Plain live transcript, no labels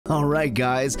Alright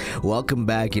guys, welcome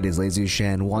back. It is Leizu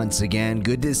Shen once again.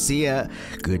 Good to see ya.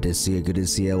 Good to see ya, good to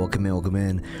see ya. Welcome in, welcome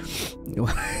in.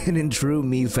 And in true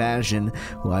me fashion,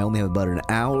 well, I only have about an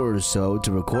hour or so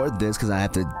to record this because I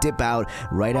have to dip out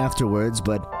right afterwards,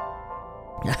 but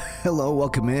hello,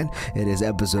 welcome in. It is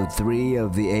episode 3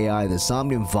 of the AI, the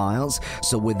Somnium Files.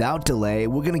 So without delay,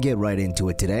 we're gonna get right into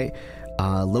it today.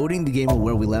 Loading the game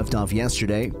where we left off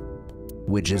yesterday,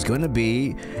 which is going to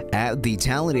be at the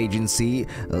talent agency,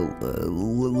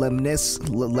 Lemoniskate,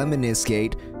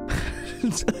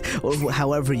 or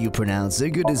however you pronounce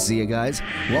it. Good to see you guys.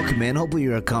 Welcome in. Hopefully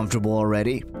you're comfortable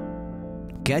already.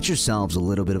 Get yourselves a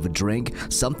little bit of a drink,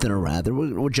 something or rather.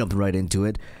 We're jumping right into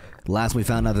it. Last we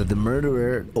found out that the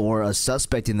murderer, or a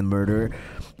suspect in the murder,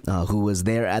 who was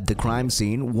there at the crime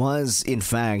scene, was in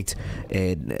fact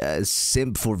a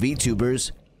simp for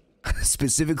VTubers.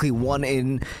 Specifically one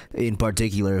in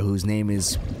particular whose name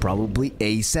is probably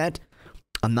ASET.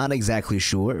 I'm not exactly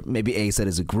sure. Maybe ASET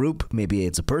is a group, maybe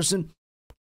it's a person.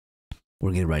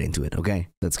 We're getting right into it, okay?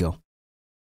 Let's go.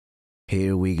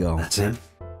 Here we go. That's him?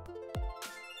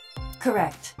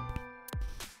 Correct.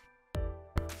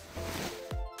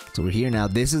 So we're here now.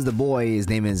 This is the boy. His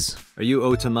name is... Are you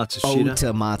Ota Matsushita?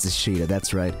 Ota Matsushita,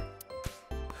 that's right.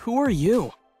 Who are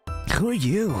you? Who are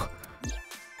you?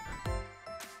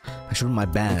 I showed him my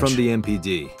badge. I'm from the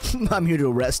MPD. I'm here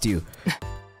to arrest you.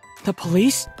 The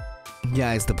police?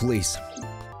 Yeah, it's the police.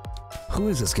 Who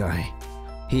is this guy?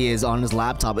 He is on his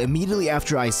laptop. Immediately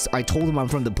after I told him I'm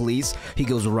from the police, he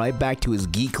goes right back to his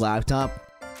geek laptop.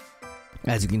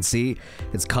 As you can see,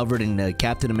 it's covered in a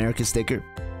Captain America sticker,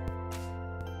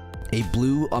 a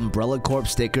blue Umbrella Corp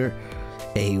sticker,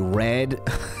 a red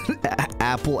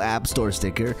Apple App Store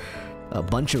sticker, a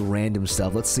bunch of random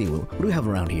stuff. Let's see, what do we have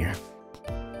around here?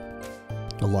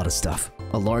 A lot of stuff.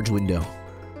 A large window.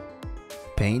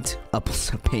 Paint. A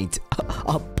plant. Date,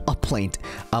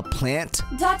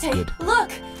 Good.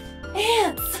 look!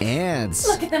 Ants! Ants.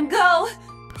 Look at them go!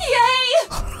 Yay!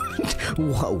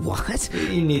 What?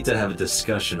 You need to have a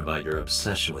discussion about your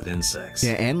obsession with insects.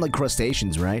 Yeah, and like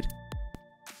crustaceans, right?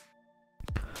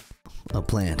 A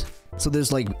plant. So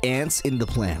there's like ants in the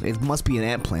plant. It must be an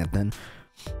ant plant then.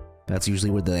 That's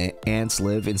usually where the ants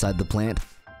live, inside the plant.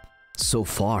 So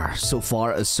far a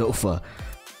sofa.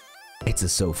 It's a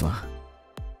sofa.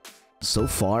 So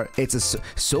far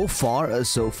a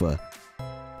sofa.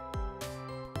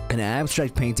 An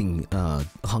abstract painting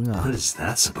hung up. What is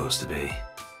that supposed to be?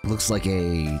 Looks like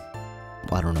a...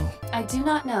 I don't know. I do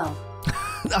not know.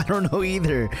 I don't know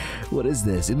either. What is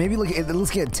this? It maybe it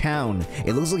looks like a town.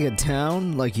 It looks like a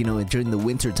town, like, you know, during the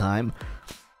winter time.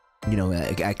 You know,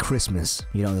 at Christmas.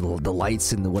 You know, the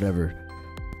lights and the whatever.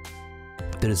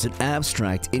 There's an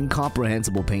abstract,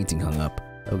 incomprehensible painting hung up.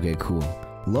 Okay, cool.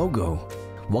 Logo.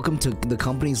 Welcome to the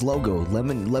company's logo,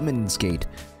 Lemoniskate.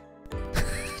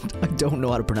 I don't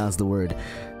know how to pronounce the word.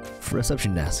 For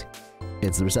reception desk.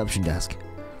 It's the reception desk.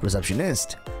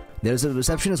 Receptionist. There's a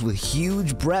receptionist with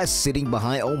huge breasts sitting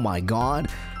behind. Oh my god.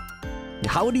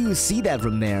 How do you see that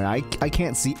from there? I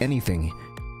can't see anything.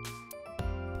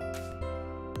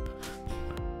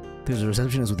 There's a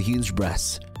receptionist with huge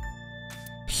breasts.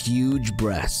 Huge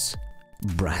breasts.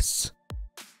 Breasts.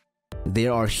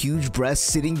 There are huge breasts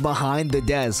sitting behind the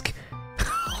desk.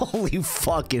 Holy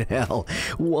fucking hell.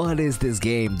 What is this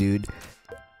game, dude?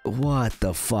 What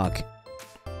the fuck?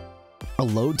 A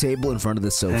low table in front of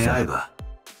the sofa. Hey, Aiba.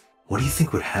 What do you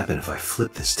think would happen if I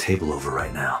flip this table over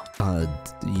right now?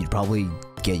 You'd probably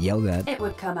get yelled at. It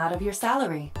would come out of your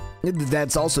salary.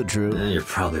 That's also true. You're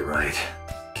probably right.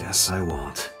 Guess I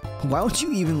won't. Why would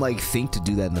you even, like, think to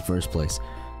do that in the first place?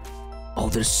 Oh,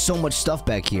 there's so much stuff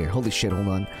back here. Holy shit, hold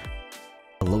on.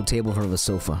 A low table in front of a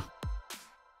sofa.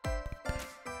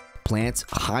 Plants,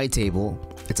 high table.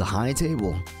 It's a high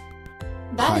table.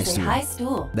 That is a high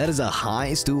stool. That is a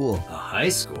high stool. A high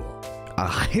school? A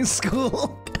high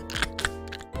school?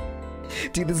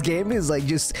 Dude, this game is like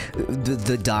just...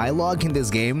 The dialogue in this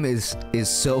game is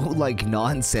so, like,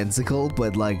 nonsensical,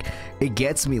 but, like, it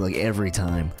gets me, like, every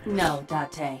time. No,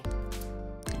 Date.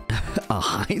 A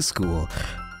high school?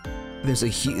 There's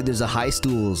a high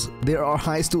stools. There are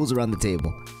high stools around the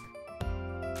table.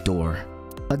 Door.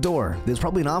 A door. There's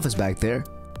probably an office back there.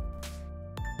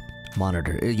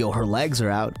 Monitor. Yo, her legs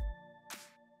are out.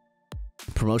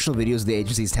 Promotional videos of the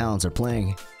agency's talents are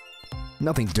playing.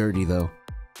 Nothing dirty, though.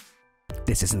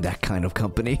 This isn't that kind of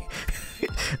company.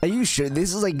 Are you sure?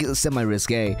 This is like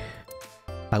semi-risque.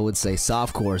 I would say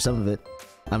softcore, some of it.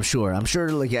 I'm sure,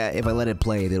 like, if I let it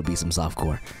play, there'll be some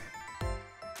softcore.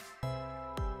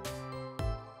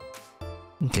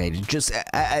 Okay, just,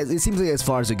 it seems like as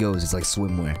far as it goes, it's like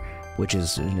swimwear, which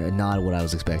is not what I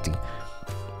was expecting.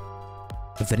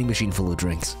 A vending machine full of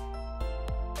drinks.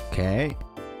 Okay.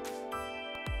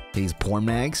 These porn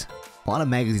mags. A lot of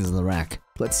magazines in the rack.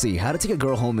 Let's see. How to take a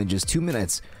girl home in just 2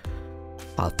 minutes.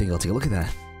 I think I'll take a look at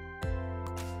that.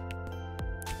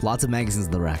 Lots of magazines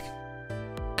in the rack.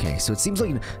 Okay, so it seems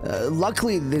like,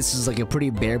 luckily this is like a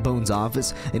pretty bare bones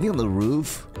office. Anything on the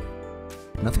roof?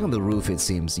 Nothing on the roof, it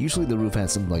seems. Usually the roof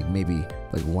has some, like, maybe,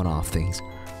 like, one-off things.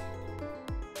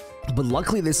 But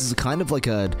luckily this is kind of like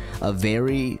a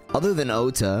very, other than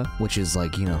Ota, which is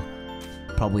like, you know,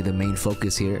 probably the main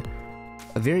focus here.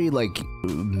 A very, like,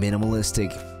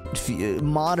 minimalistic,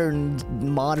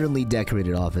 modernly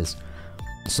decorated office.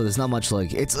 So there's not much,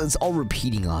 like, it's all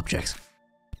repeating objects.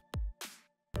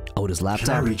 Ota's laptop.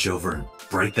 Can I reach over and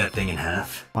break that thing in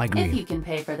half? I agree. If you can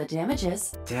pay for the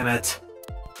damages. Damn it.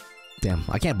 Damn,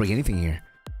 I can't break anything here.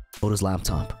 Ota's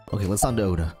laptop. Okay, let's on to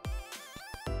Ota.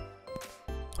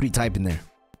 What are you typing there?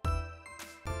 What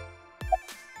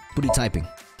are you typing?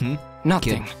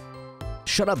 Nothing. Kid.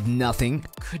 Shut up, nothing.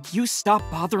 Could you stop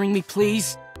bothering me,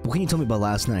 please? What can you tell me about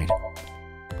last night?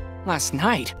 Last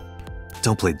night?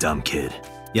 Don't play dumb, kid.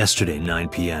 Yesterday, 9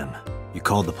 p.m. You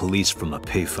called the police from a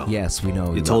payphone. Yes, we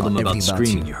know. You told them about everything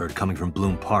screaming you heard coming from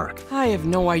Bloom Park. I have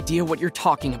no idea what you're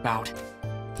talking about.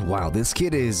 Wow, this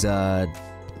kid is,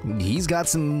 he's got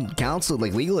some counsel,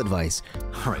 like legal advice.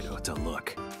 Alright, Ota,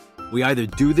 look. We either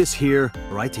do this here,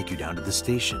 or I take you down to the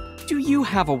station. Do you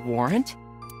have a warrant?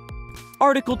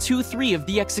 Article 2.3 of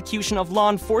the Execution of Law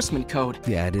Enforcement Code.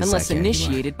 Yeah, it is. Unless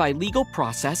initiated by legal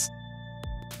process,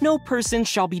 no person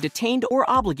shall be detained or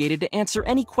obligated to answer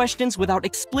any questions without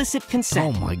explicit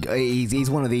consent. Oh my god, he's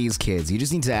one of these kids. You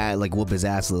just need to like whoop his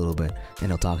ass a little bit,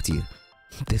 and he'll talk to you.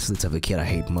 This is the type of kid I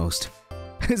hate most.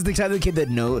 It's the type of kid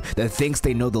that thinks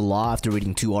they know the law after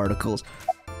reading 2 articles.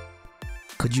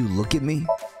 Could you look at me?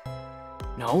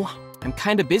 No, I'm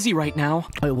kinda busy right now.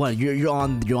 Wait, what? You're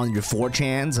on your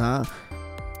 4chans, huh?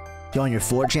 You're on your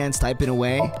 4chans typing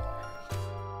away?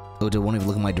 Ota won't even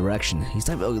look in my direction. He's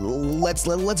typing. Oh, let's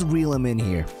reel him in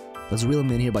here. Let's reel him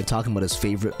in here by talking about his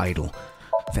favorite idol.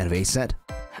 Fan of A-Set?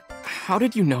 How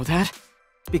did you know that?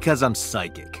 Because I'm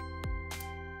psychic.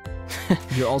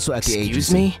 You're also at the agency.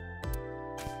 Excuse me?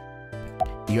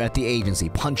 You're at the agency.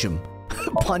 Punch him.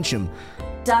 Punch him.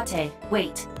 Date,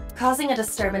 wait. Causing a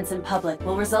disturbance in public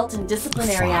will result in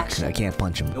disciplinary Fuck, action. I can't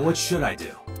punch him. And what should I do?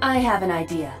 I have an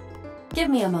idea. Give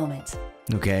me a moment.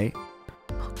 Okay.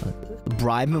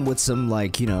 Bribe him with some,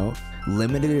 like, you know,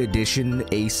 limited edition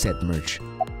A-Set merch.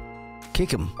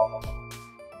 Kick him.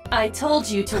 I told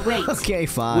you to wait. Okay,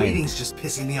 fine. Waiting's just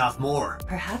pissing me off more.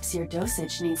 Perhaps your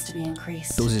dosage needs to be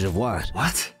increased. Dosage of what?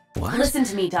 What? What? Listen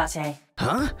to me, Date.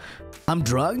 Huh? I'm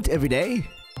drugged every day?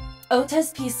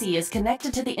 Ota's PC is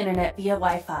connected to the internet via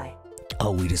Wi-Fi.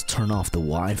 Oh, we just turn off the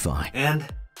Wi-Fi. And?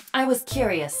 I was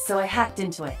curious, so I hacked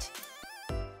into it.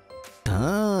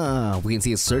 Ah, we can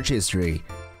see his search history.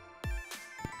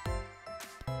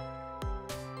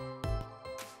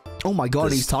 Oh my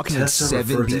god, he's talking to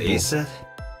 7 people.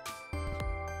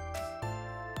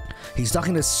 He's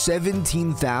talking to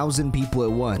 17,000 people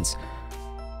at once.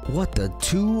 What the?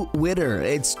 Twitter.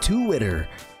 It's Twitter.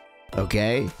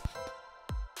 Okay.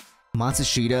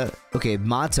 Matsushita. Okay,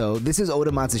 Mato. This is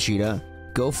Ota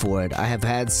Matsushita. Go for it. I have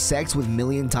had sex with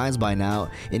 1,000,000 times by now.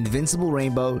 Invincible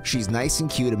Rainbow. She's nice and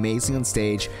cute, amazing on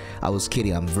stage. I was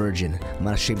kidding. I'm virgin. I'm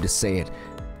not ashamed to say it.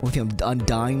 Only thing I'm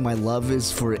undying my love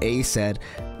is for A-Set.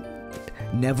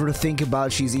 Never to think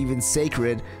about she's even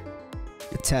sacred.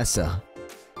 Tessa.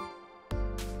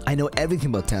 I know everything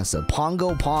about Tessa.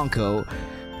 Pongo Ponko.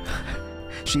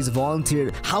 She's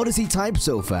volunteered. How does he type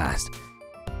so fast?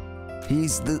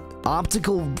 He's the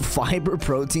optical fiber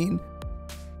protein.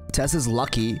 Tessa's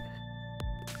lucky.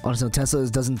 Also, Tessa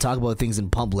doesn't talk about things in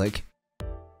public.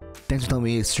 Thanks for telling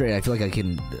me straight. I feel like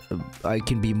I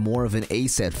can be more of an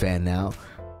A-Set fan now.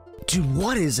 Dude,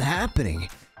 what is happening?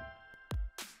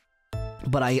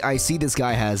 But I see this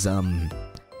guy has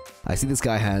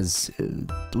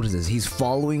what is this? He's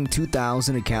following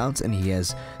 2,000 accounts and he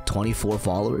has 24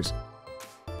 followers.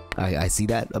 I see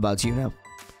that about you now.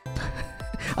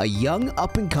 A young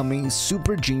up-and-coming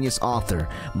super genius author,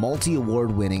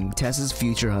 multi-award winning, Tessa's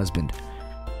future husband.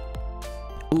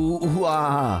 Ooh,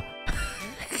 ah.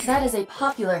 That is a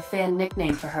popular fan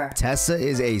nickname for her. Tessa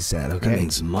is A-Set, okay? That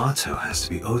means Mato has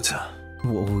to be Ota.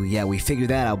 Well, yeah, we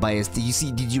figured that out by his.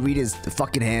 Did you read his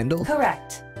fucking handle?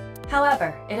 Correct.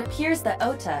 However, it appears that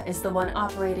Ota is the one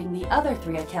operating the other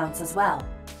 3 accounts as well.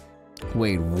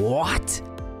 Wait, what?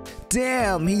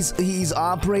 Damn, he's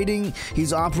operating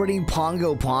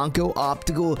Pongo Ponko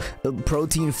optical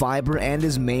protein fiber and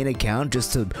his main account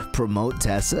just to promote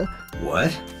Tessa.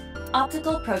 What?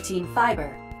 Optical protein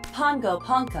fiber. Pongo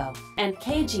Ponko, and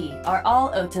KG are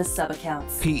all Ota's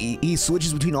sub-accounts. He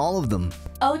switches between all of them.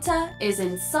 Ota is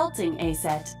insulting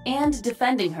Aset and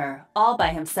defending her all by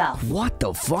himself. What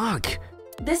the fuck?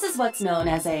 This is what's known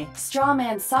as a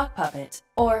strawman sock puppet,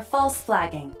 or false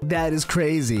flagging. That is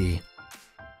crazy.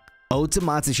 Ota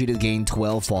Matsushita gained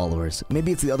 12 followers.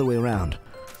 Maybe it's the other way around.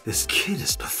 This kid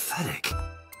is pathetic.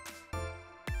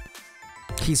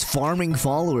 He's farming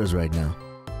followers right now.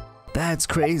 That's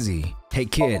crazy. Hey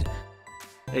kid.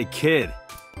 Hey kid.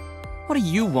 What do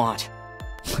you want?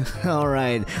 all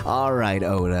right,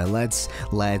 Oda. Let's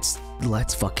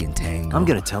fucking tango. I'm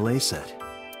gonna tell Aset.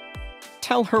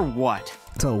 Tell her what?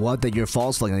 Tell what? That you're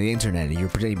false flagging on the internet and you're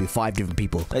pretending to be 5 different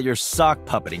people. That you're sock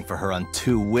puppeting for her on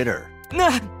Twitter.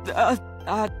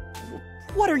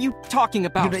 What are you talking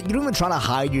about? You're not even trying to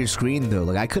hide your screen though.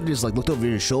 Like I could have just like looked over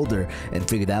your shoulder and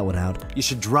figured that one out. You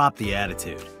should drop the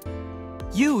attitude.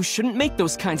 You shouldn't make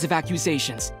those kinds of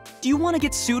accusations. Do you want to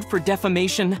get sued for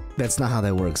defamation? That's not how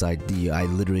that works. I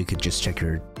literally could just check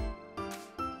your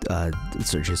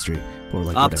search history or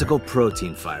like Optical whatever.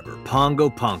 protein fiber, Pongo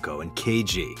Ponko, and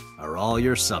KG are all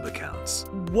your sub accounts.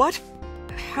 What?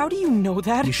 How do you know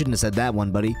that? You shouldn't have said that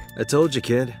one, buddy. I told you,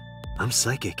 kid. I'm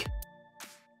psychic.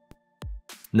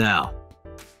 Now,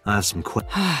 I have some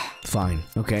questions. Fine.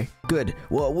 Okay. Good.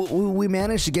 Well, we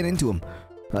managed to get into him.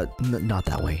 Not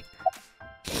that way.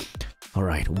 All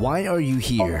right. Why are you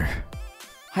here?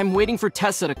 I'm waiting for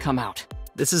Tessa to come out.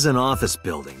 This is an office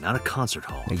building, not a concert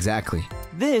hall. Exactly.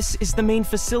 This is the main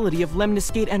facility of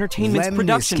Lemniscate Entertainment's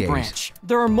production Lemniscate. branch.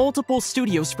 There are multiple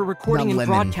studios for recording Not and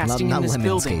lemon, broadcasting not in this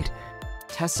building. Lemniscate.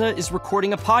 Tessa is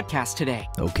recording a podcast today.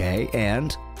 Okay.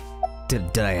 And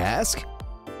did I ask?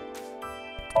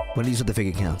 When do you start the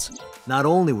fake accounts? Not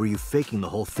only were you faking the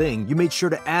whole thing, you made sure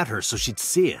to add her so she'd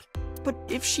see it. But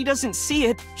if she doesn't see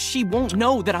it, she won't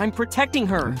know that I'm protecting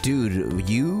her. Dude,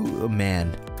 you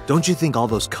man. Don't you think all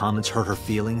those comments hurt her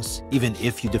feelings, even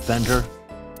if you defend her?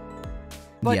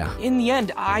 But yeah. in the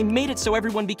end, I made it so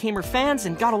everyone became her fans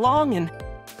and got along and...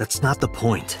 That's not the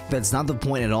point. That's not the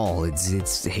point at all.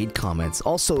 It's hate comments.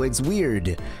 Also, it's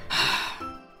weird.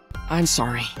 I'm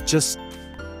sorry. Just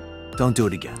don't do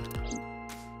it again.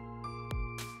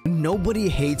 Nobody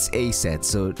hates Aset,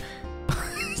 so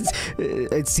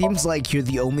it seems like you're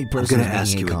the only person I'm gonna who's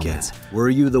ask making you again. comments. Were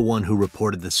you the one who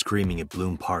reported the screaming at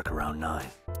Bloom Park around 9?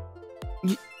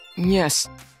 Yes.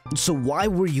 So why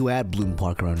were you at Bloom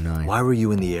Park around 9? Why were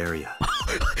you in the area?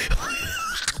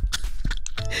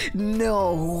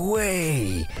 No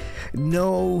way.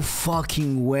 No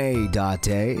fucking way,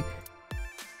 Date.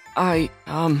 You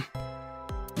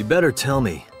better tell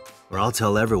me, or I'll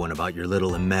tell everyone about your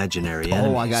little imaginary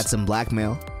enemies. Oh, I got some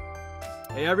blackmail.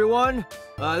 Hey everyone,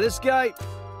 this guy...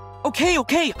 Okay,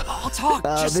 I'll talk.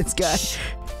 Just this guy. shh.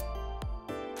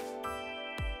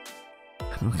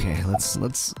 Okay,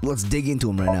 let's dig into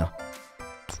him right now.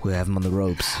 We have him on the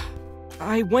ropes.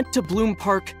 I went to Bloom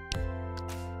Park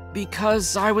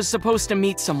because I was supposed to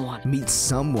meet someone. Meet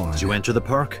someone. Did you enter the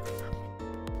park?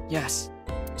 Yes.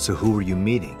 So who were you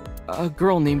meeting? A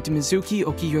girl named Mizuki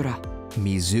Okiura.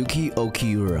 Mizuki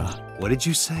Okiura. What did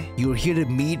you say? You were here to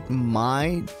meet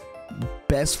my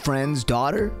best friend's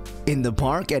daughter in the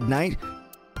park at night?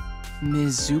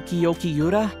 Mizuki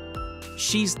Okiura?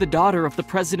 She's the daughter of the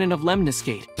president of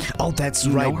Lemniscate. Oh, that's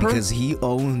You right, know her? because he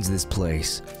owns this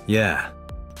place. Yeah,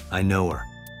 I know her.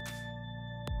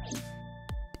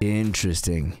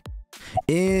 Interesting.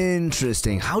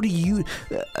 Interesting. How do you...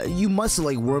 you must have,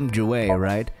 like, wormed your way,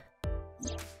 right?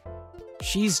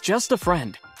 She's just a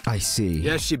friend. I see.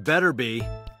 Yes, she better be.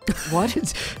 What?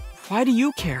 Why do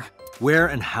you care? Where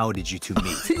and how did you two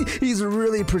meet? He's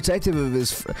really protective of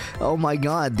his... oh my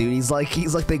god, dude. He's like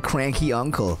the cranky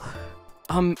uncle.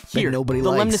 Here, nobody the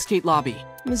likes. Lemniscate lobby.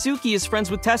 Mizuki is friends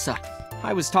with Tessa.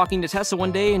 I was talking to Tessa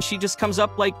one day and she just comes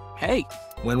up like, hey.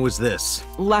 When was this?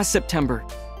 Last September.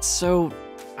 So,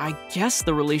 I guess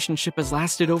the relationship has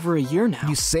lasted over a year now.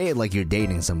 You say it like you're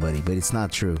dating somebody, but it's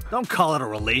not true. Don't call it a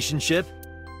relationship.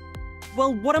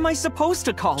 Well, what am I supposed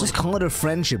to call Just it? call it a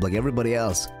friendship like everybody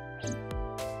else.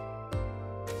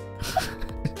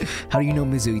 How do you know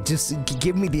Mizuki? Just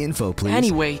give me the info, please.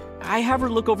 Anyway, I have her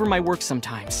look over my work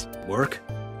sometimes. Work?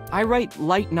 I write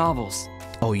light novels.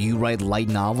 Oh, you write light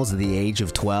novels at the age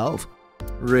of 12?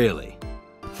 Really?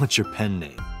 What's your pen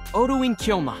name? Odoin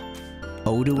Kyoma.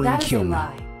 Odo and That is a Kyoma.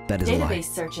 lie. That is a Database lie.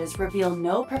 searches reveal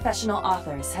no professional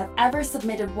authors have ever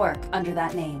submitted work under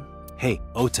that name. Hey,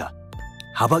 Ota.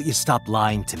 How about you stop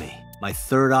lying to me? My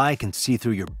third eye can see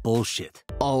through your bullshit.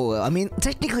 Oh, I mean,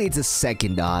 technically it's a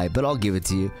second eye, but I'll give it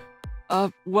to you.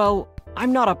 Well,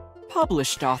 I'm not a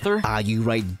published author. You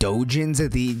write doujins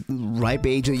at the ripe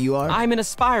age that you are? I'm an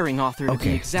aspiring author, to be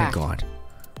Okay, exact. thank God.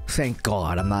 Thank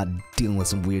God, I'm not dealing with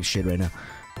some weird shit right now.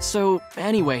 So,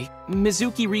 anyway,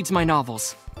 Mizuki reads my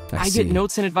novels. I get see.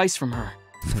 notes and advice from her.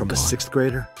 From a 6th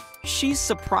grader? She's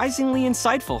surprisingly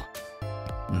insightful.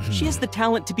 She has the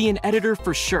talent to be an editor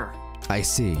for sure. I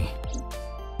see.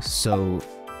 So,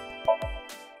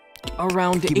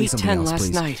 Around Give me something 8:10 else, last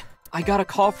please. night, I got a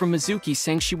call from Mizuki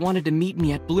saying she wanted to meet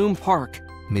me at Bloom Park.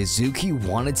 Mizuki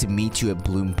wanted to meet you at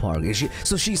Bloom Park.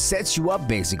 So she sets you up,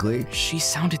 basically. She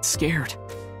sounded scared.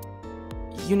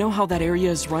 You know how that area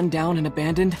is run down and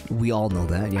abandoned? We all know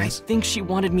that, I yes. think she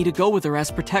wanted me to go with her as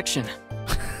protection.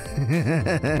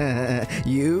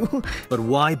 You? But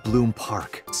why Bloom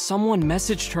Park? Someone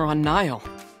messaged her on Nile.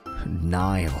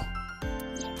 Nile.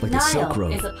 Like the Silk Nile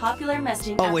Road. is a popular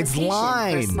messaging Oh, it's application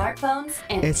Line. for smartphones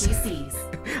and It's-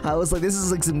 PCs. I was like, this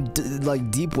is like some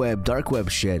like deep web, dark web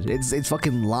shit. It's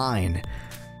fucking Line.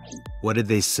 What did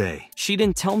they say? She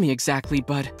didn't tell me exactly,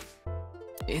 but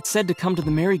it said to come to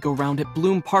the merry-go-round at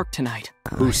Bloom Park tonight.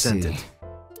 Who I sent see. it?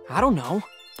 I don't know.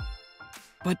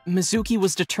 But Mizuki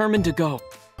was determined to go.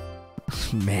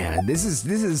 Man, this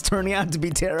is turning out to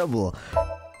be terrible.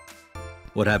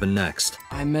 What happened next?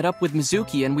 I met up with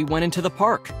Mizuki and we went into the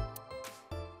park.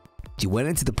 You went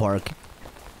into the park,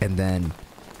 and then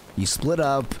you split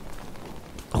up.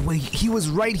 Oh wait, he was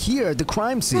right here at the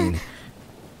crime scene.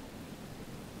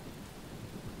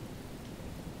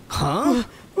 Huh?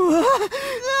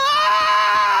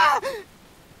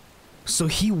 So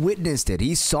he witnessed it.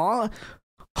 He saw?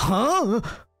 Huh?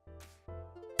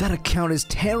 That account is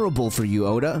terrible for you,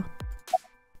 Oda.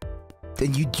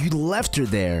 Then you left her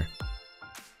there.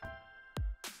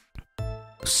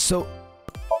 So...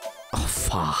 Oh,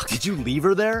 fuck. Did you leave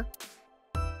her there?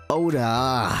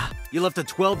 Oda. You left a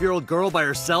 12-year-old girl by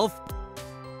herself?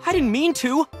 I didn't mean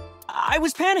to. I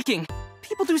was panicking.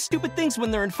 People do stupid things when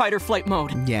they're in fight or flight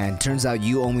mode. Yeah, and turns out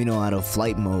you only know how to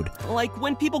flight mode. Like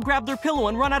when people grab their pillow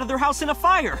and run out of their house in a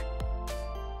fire.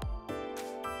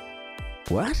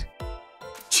 What?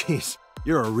 Jeez,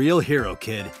 you're a real hero,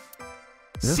 kid.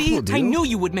 Is that See, cool, dude? I knew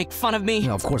you would make fun of me.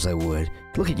 Yeah, of course I would.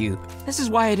 Look at you. This is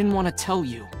why I didn't want to tell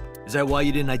you. Is that why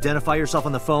you didn't identify yourself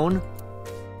on the phone?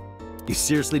 You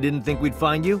seriously didn't think we'd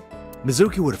find you?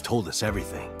 Mizuki would have told us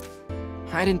everything.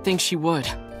 I didn't think she would.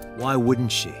 Why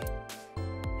wouldn't she?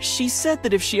 She said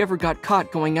that if she ever got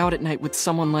caught going out at night with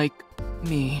someone like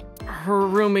me, her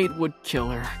roommate would kill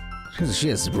her. She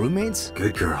has roommates?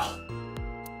 Good girl.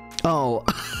 Oh.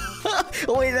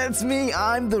 Oh, wait, that's me.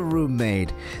 I'm the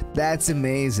roommate. That's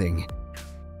amazing.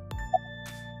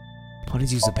 Why did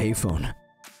you use a payphone?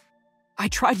 I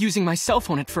tried using my cell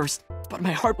phone at first, but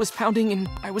my heart was pounding and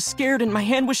I was scared and my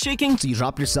hand was shaking. So you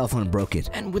dropped your cell phone and broke it.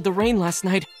 And with the rain last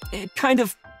night, it kind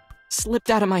of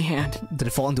slipped out of my hand. Did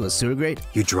it fall into a sewer grate?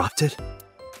 You dropped it?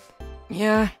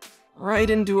 Yeah, right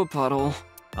into a puddle.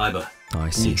 Aiba, Oh, I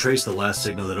can you see. trace the last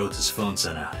signal that Ota's phone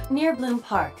sent out? Near Bloom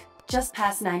Park, just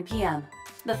past 9 p.m.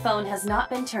 The phone has not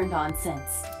been turned on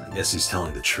since. I guess he's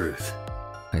telling the truth.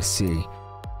 I see.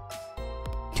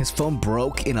 His phone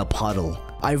broke in a puddle.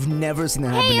 I've never seen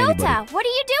that happen to Hey, anybody. Ota, what are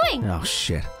you doing? Oh,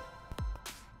 shit.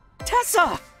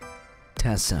 Tessa!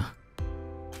 Tessa.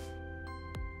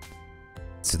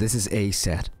 So this is A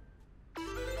set.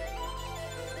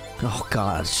 Oh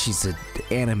god, she's an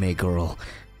anime girl.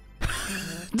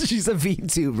 She's a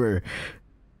VTuber.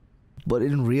 But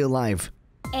in real life,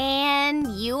 And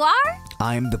you are?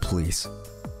 I'm the police.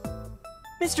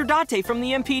 Mr. Date from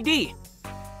the MPD.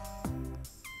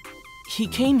 He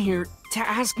came here to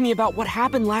ask me about what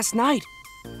happened last night.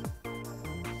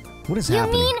 What is You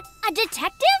happening? mean a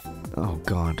detective? Oh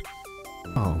god.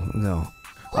 Oh no.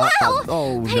 Wow!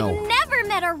 oh no. I've never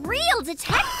met a real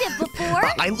detective before.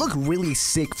 I look really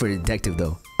sick for a detective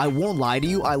though. I won't lie to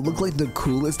you, I look like the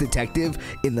coolest detective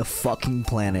in the fucking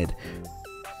planet.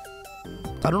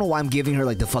 I don't know why I'm giving her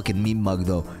like the fucking meme mug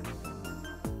though.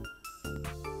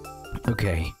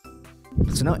 Okay.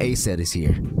 So now A set is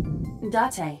here.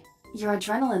 Date, your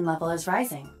adrenaline level is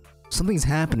rising. Something's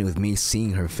happening with me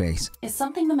seeing her face. Is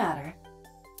something the matter?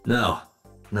 No,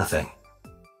 nothing.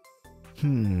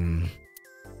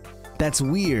 That's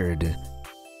weird.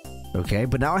 Okay,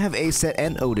 but now I have A set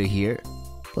and Oda here.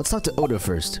 Let's talk to Oda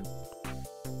first.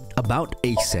 About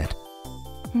A set.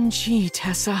 Gee,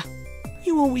 Tessa.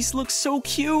 You always look so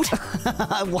cute.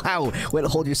 Wow. Wait,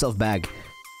 hold yourself back.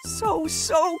 So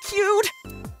cute.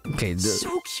 Okay,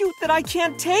 So cute that I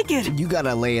can't take it. you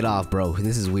gotta lay it off, bro.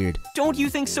 This is weird. Don't you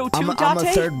think so too, I'm a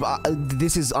Date? third.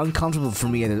 This is uncomfortable for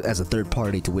me as a third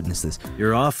party to witness this.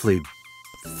 You're awfully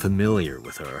familiar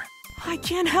with her. I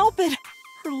can't help it.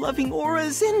 Her loving aura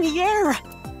is in the air.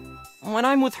 When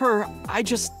I'm with her,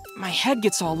 my head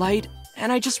gets all light,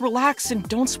 and I just relax and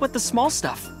don't sweat the small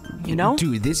stuff, you know?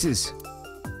 Dude, this is...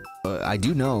 I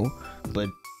do know, but...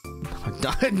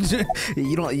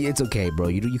 you don't... It's okay, bro.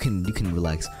 You can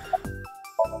relax.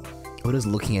 What is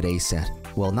looking at ASAT?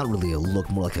 Well, not really a look,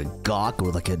 more like a gawk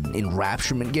or like an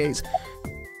enrapturement gaze.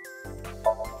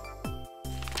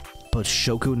 But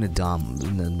Shoko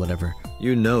Nadam, whatever.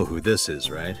 You know who this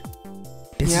is, right?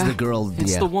 This is the girl,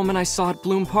 It's the woman I saw at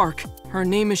Bloom Park. Her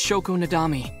name is Shoko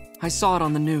Nadami. I saw it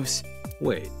on the news.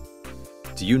 Wait,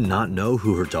 do you not know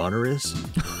who her daughter is?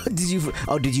 Did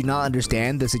you not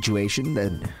understand the situation?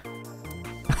 Then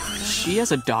She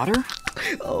has a daughter?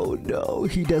 oh no,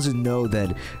 he doesn't know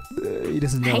that. He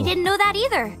doesn't know. I didn't know that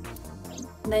either.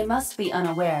 They must be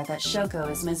unaware that Shoko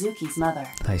is Mizuki's mother.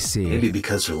 I see. Maybe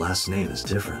because her last name is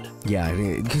different. Yeah,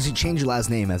 because she changed her last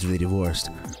name after they divorced.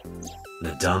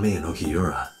 Nadami and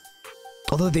Okiura.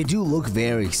 Although they do look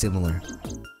very similar.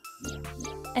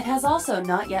 It has also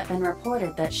not yet been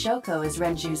reported that Shoko is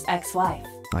Renju's ex-wife.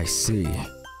 I see.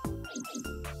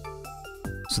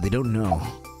 So they don't know.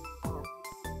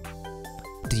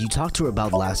 Did you talk to her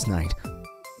about last night?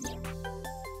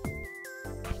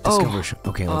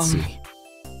 Okay, let's see.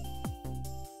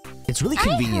 It's really I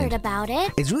convenient. heard about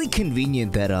it. It's really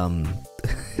convenient that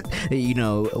you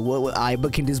know, what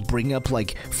Aiba can just bring up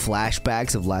like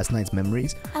flashbacks of last night's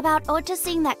memories. About Ota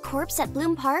seeing that corpse at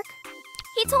Bloom Park?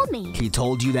 He told me. He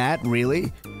told you that,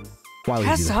 really? Why would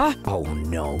he do that? Oh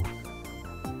no.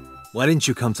 Why didn't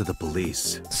you come to the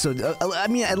police? So I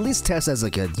mean, at least Tess has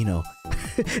like a, you know,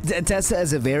 Tess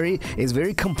is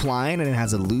very compliant and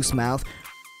has a loose mouth.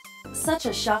 Such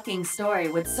a shocking story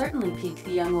would certainly pique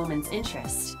the young woman's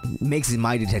interest. Makes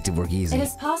my detective work easy. It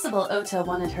is possible Ota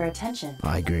wanted her attention.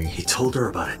 I agree. He told her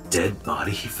about a dead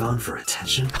body he found for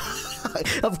attention?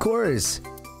 Of course.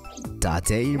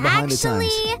 Date, you're behind the times.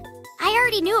 Actually, I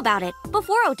already knew about it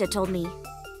before Ota told me.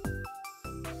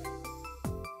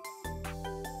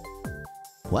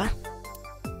 What?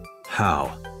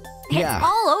 How? It's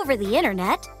all over the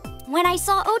internet. When I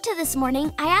saw Ota this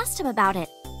morning, I asked him about it.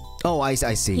 Oh, I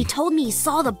see. He told me he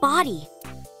saw the body.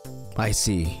 I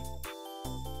see.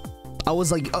 I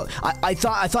was like, oh, I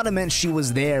thought it meant she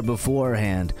was there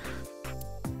beforehand.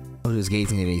 I was just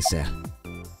gazing at Asa.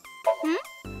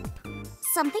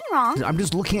 Something wrong? I'm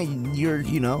just looking at your,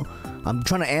 you know, I'm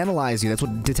trying to analyze you. That's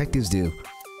what detectives do.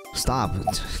 Stop.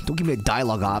 Don't give me a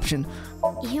dialogue option.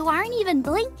 You aren't even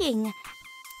blinking.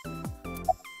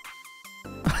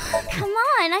 Come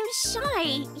on, I'm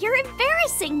shy. You're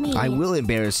embarrassing me. I will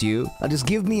embarrass you. Just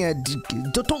give me a...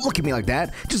 Don't look at me like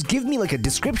that. Just give me like a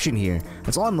description here.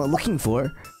 That's all I'm looking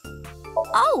for.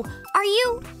 Oh, are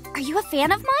you a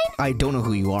fan of mine? I don't know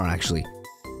who you are, actually.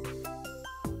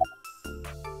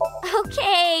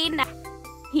 Okay, now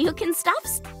you can stop.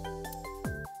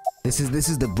 This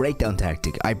is the breakdown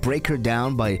tactic. I break her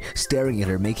down by staring at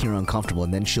her, making her uncomfortable,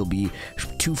 and then she'll be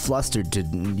too flustered to,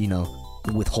 you know,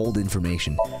 withhold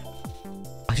information.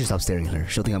 I should stop staring at her.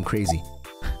 She'll think I'm crazy.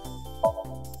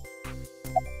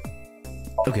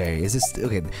 Okay, is this...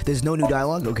 Okay, there's no new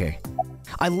dialogue? Okay.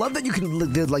 I love that you can...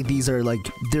 Like, these are, like...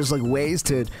 There's, like, ways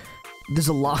to... There's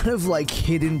a lot of, like,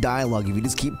 hidden dialogue if you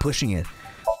just keep pushing it.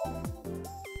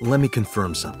 Let me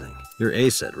confirm something. You're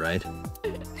ASET, right?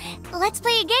 Let's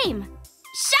play a game.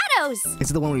 Shadows! Is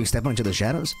it the one where you step on each other's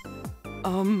shadows?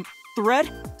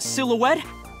 Thread? Silhouette?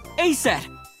 ASET!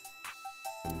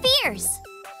 Fierce!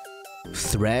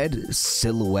 Thread,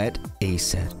 silhouette,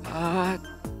 ASET.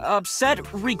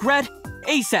 Upset, regret,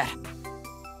 ASET.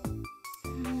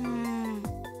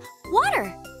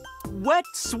 Water! Wet,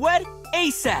 sweat,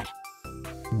 ASET.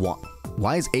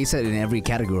 Why is ASET in every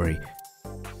category?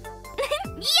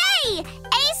 Yay!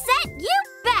 ASET, you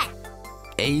bet!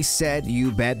 ASET,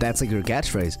 you bet. That's like your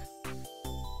catchphrase.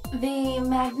 The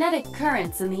magnetic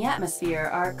currents in the atmosphere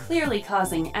are clearly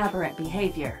causing aberrant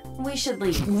behavior. We should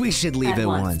leave. We should leave At at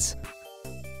once. once.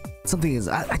 Something is...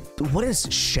 what is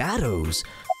shadows?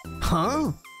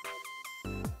 Huh?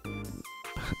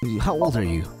 How old are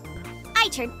you? I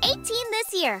turned 18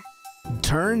 this year.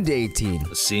 Turned 18.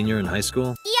 A senior in high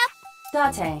school?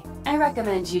 Yep. Date, I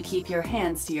recommend you keep your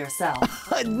hands to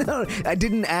yourself. No, I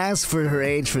didn't ask for her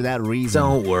age for that reason.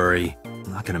 Don't worry.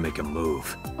 I'm not gonna make a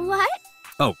move. What?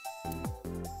 Oh,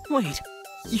 Wait,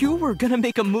 you were gonna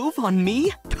make a move on me?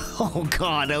 Oh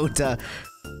god, Ota.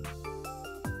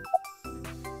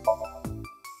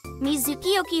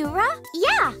 Mizuki Okiura?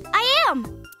 Yeah, I am.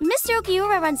 Mr.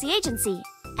 Okiura runs the agency,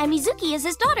 and Mizuki is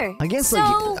his daughter. I guess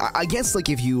like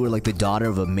if you were like the daughter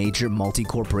of a major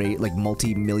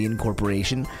multi-million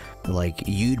corporation, like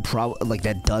you'd probably like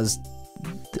that does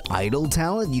idol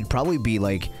talent, you'd probably be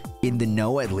like in the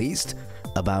know at least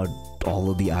about all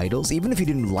of the idols, even if you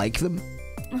didn't like them?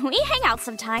 We hang out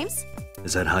sometimes.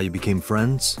 Is that how you became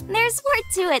friends? There's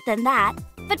more to it than that,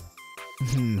 but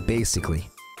Basically.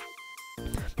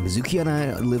 Mizuki and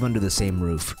I live under the same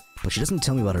roof, but she doesn't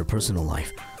tell me about her personal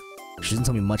life. She doesn't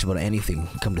tell me much about anything,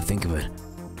 come to think of it.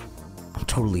 I'm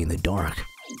totally in the dark.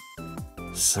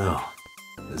 So,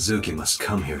 Mizuki must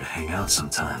come here to hang out I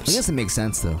sometimes. guess it makes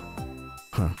sense, though.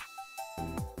 Huh.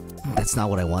 That's not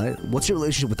what I wanted. What's your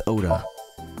relationship with Oda?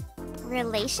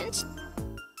 relationship?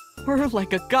 We're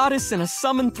like a goddess and a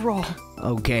summoned thrall.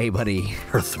 Okay, buddy.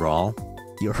 Her thrall?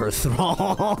 You're her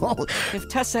thrall. If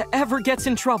Tessa ever gets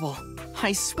in trouble,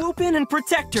 I swoop in and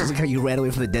protect her. Just like how you ran away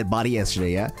from the dead body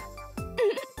yesterday, yeah?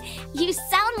 You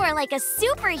sound more like a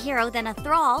superhero than a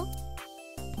thrall.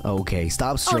 Okay,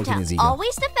 stop stroking Ota his ego.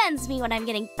 always defends me when I'm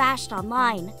getting bashed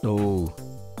online. Oh,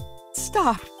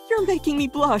 Stop. You're making me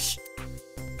blush.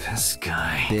 This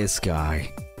guy. this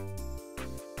guy.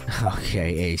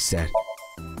 Okay, Ace said.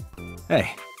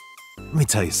 Hey, let me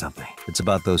tell you something. It's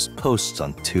about those posts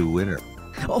on Twitter.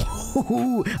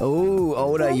 Oh,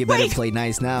 Oda, you better play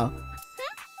nice now.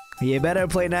 You better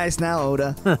play nice now,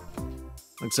 Oda.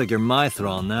 Looks like you're my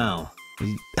thrall now.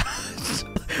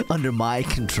 Under my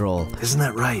control. Isn't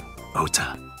that right,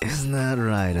 Ota? Isn't that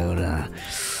right, Oda?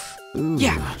 Ooh.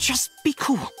 Yeah, just be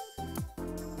cool.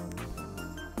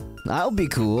 I'll be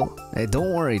cool. Hey,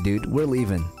 don't worry, dude. We're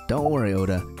leaving. Don't worry,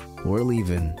 Oda. We're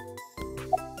leaving.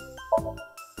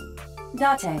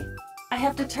 Date, I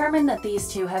have determined that these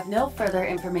two have no further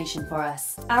information for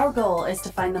us. Our goal is to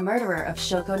find the murderer of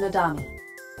Shoko Nadami.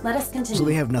 Let us continue. So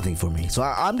they have nothing for me. So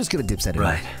I'm just gonna dipset it.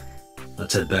 Right.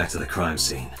 Let's head back to the crime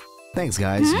scene. Thanks,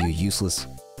 guys. You useless.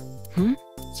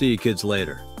 See you kids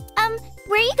later.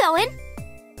 Where are you going?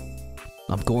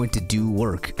 I'm going to do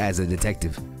work as a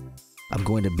detective. I'm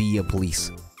going to be a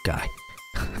police guy.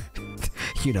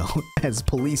 You know, as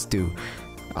police do.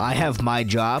 I have my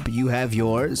job, you have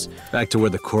yours. Back to where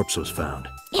the corpse was found.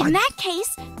 In that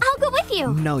case, I'll go with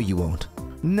you. No, you won't.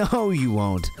 No, you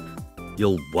won't.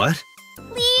 You'll what?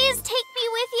 Please take me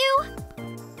with you.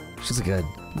 She's like a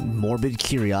morbid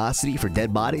curiosity for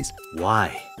dead bodies.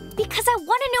 Why? Because I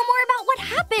want to know more about what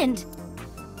happened.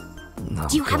 Oh,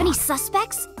 Do you have any God.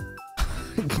 suspects?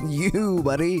 You,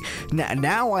 buddy.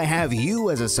 Now I have you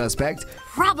as a suspect.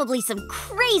 Probably some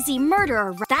crazy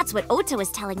murderer. That's what Ota was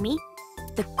telling me.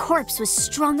 The corpse was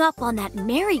strung up on that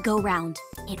merry-go-round.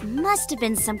 It must have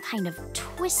been some kind of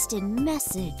twisted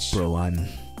message. Bro, I'm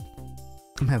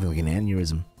having like an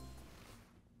aneurysm.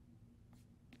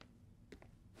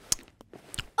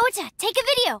 Ota, take a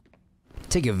video.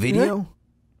 Take a video?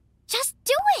 Just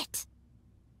do it.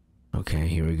 Okay,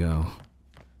 here we go.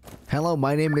 Hello,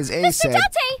 my name is Mr. Ace.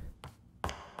 Date!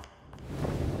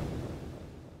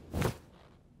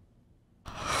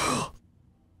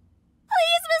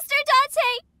 Please, Mr.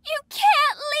 Date! You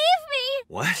can't leave me!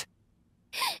 What?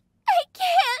 I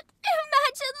can't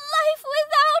imagine life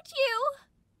without you!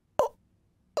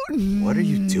 What are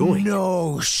you doing?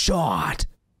 No shot.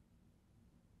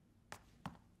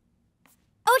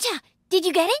 Ota, did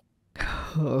you get it?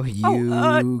 Oh,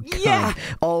 you. yeah.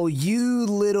 Oh, you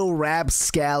little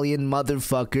rapscallion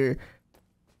motherfucker.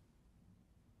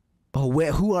 Oh,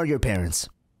 who are your parents?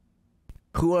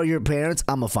 Who are your parents?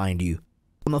 I'ma find you.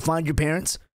 I'm gonna find your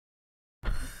parents.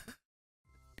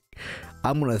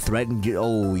 I'm gonna threaten you.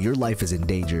 Oh, your life is in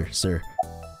danger, sir.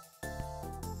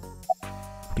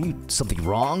 Are you something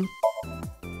wrong?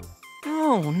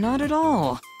 No, not at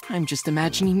all. I'm just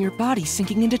imagining your body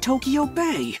sinking into Tokyo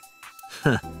Bay.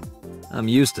 I'm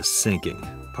used to sinking.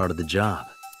 Part of the job.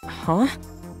 Huh?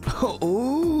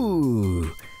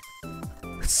 Oh,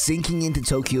 sinking into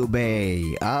Tokyo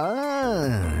Bay.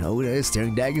 Ah, Oda is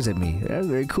staring daggers at me. That's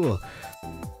very cool.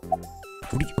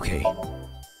 What do you, okay.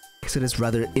 So this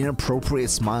rather inappropriate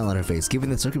smile on her face, given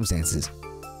the circumstances.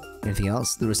 Anything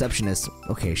else? The receptionist.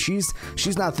 Okay, she's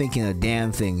not thinking a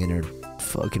damn thing in her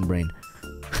fucking brain.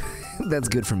 That's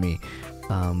good for me.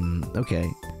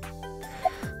 Okay.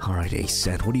 All right, Ace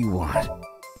said, what do you want?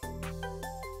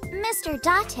 Mr.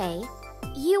 Date,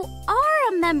 you are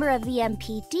a member of the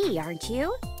MPD, aren't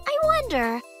you? I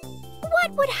wonder,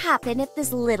 what would happen if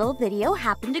this little video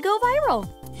happened to go viral?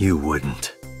 You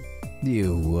wouldn't.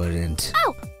 You wouldn't.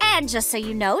 Oh, and just so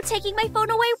you know, taking my phone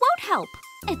away won't help.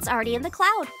 It's already in the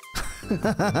cloud.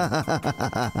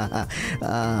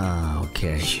 Ah,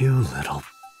 okay. You little...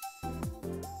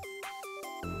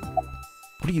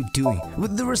 What are you doing?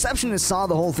 The receptionist saw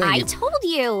the whole thing. I told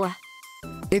you.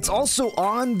 It's also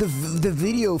on the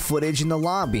video footage in the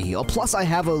lobby. Plus, I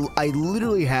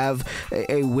literally have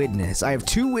a witness. I have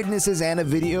 2 witnesses and a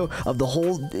video of the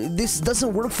whole. This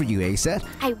doesn't work for you, Aset.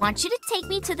 I want you to take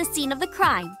me to the scene of the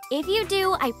crime. If you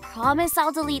do, I promise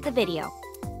I'll delete the video.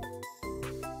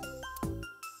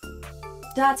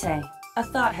 Date, a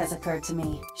thought has occurred to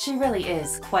me. She really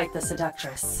is quite the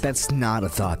seductress. That's not a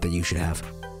thought that you should have.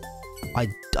 I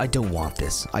don't want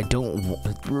this. I don't.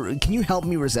 Can you help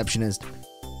me, receptionist?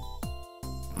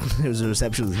 There's a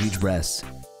reception with huge breasts.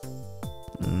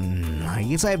 I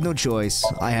guess I have no choice.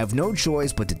 I have no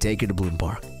choice but to take her to Bloom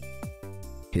Park.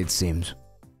 It seems.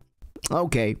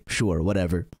 Okay, sure,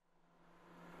 whatever.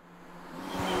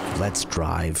 Let's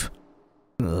drive.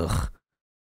 Ugh.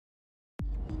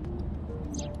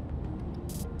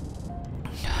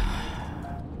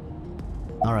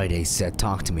 Alright, Aset,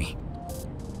 talk to me.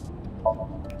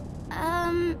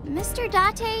 Mr.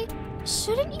 Date,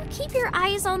 shouldn't you keep your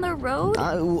eyes on the road?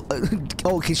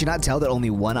 Oh, can you not tell that only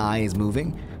one eye is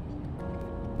moving?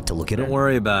 To look at her? Don't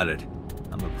worry about it.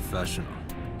 I'm a professional.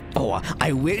 Oh,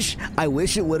 I wish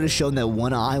it would have shown that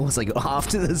one eye was like off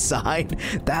to the side.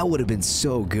 That would have been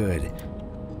so good.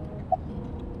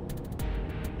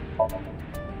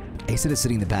 Aset is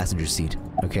sitting in the passenger seat.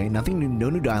 Okay, nothing new, no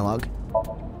new dialogue.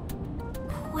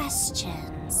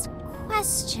 Questions.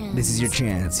 This is your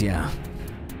chance, yeah.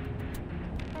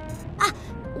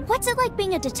 What's it like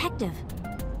being a detective?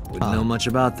 Wouldn't know much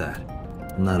about that.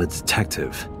 I'm not a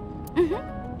detective.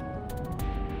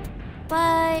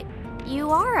 But you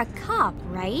are a cop,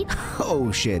 right?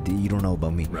 Oh shit, you don't know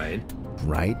about me. Right.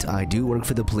 Right, I do work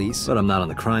for the police. But I'm not on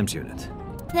the crimes unit.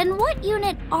 Then what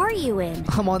unit are you in?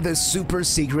 I'm on the super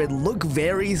secret, look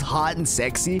very hot and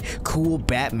sexy, cool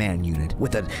Batman unit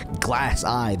with a glass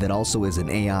eye that also is an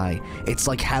AI. It's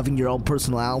like having your own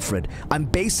personal Alfred. I'm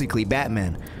basically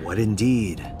Batman. What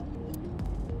indeed?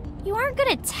 You aren't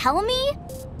gonna tell me?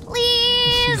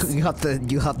 Please! you have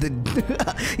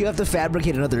to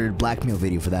fabricate another blackmail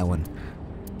video for that one.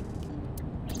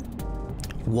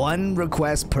 1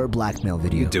 request per blackmail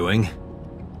video. You doing?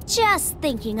 Just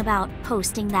thinking about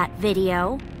posting that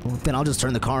video. Well, then I'll just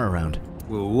turn the car around.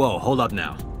 Whoa, hold up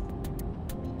now.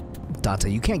 Date,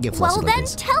 you can't get Well flustered like then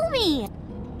this. tell me!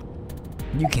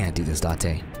 You can't do this,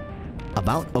 Date.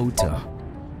 About Ota.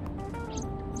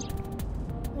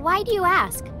 Why do you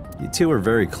ask? You two are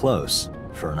very close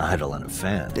for an idol and a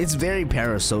fan. It's very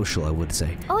parasocial, I would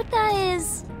say. Ota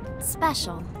is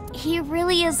special. He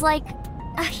really is like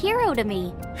a hero to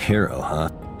me. Hero, huh?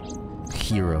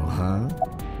 Hero, huh?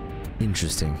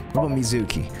 Interesting. What about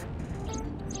Mizuki?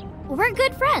 We're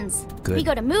good friends. Good. We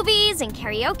go to movies and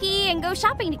karaoke and go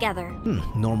shopping together.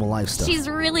 Normal life stuff. She's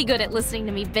really good at listening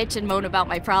to me bitch and moan about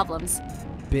my problems.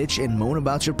 Bitch and moan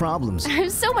about your problems. I'm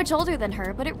so much older than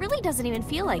her, but it really doesn't even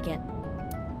feel like it.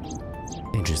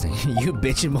 Interesting. You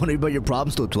bitch and moan about your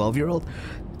problems to a 12-year-old?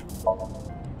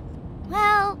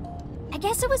 Well, I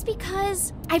guess it was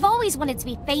because I've always wanted to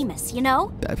be famous, you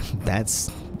know? That's...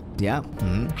 yeah.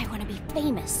 I want to be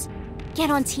famous. Get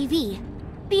on TV.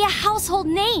 Be a household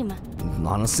name.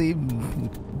 Honestly,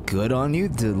 good on you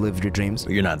to live your dreams.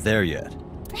 But you're not there yet.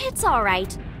 It's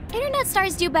alright. Internet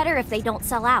stars do better if they don't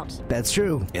sell out. That's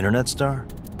true. Internet star?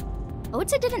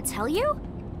 Ota didn't tell you?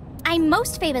 I'm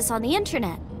most famous on the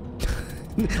internet.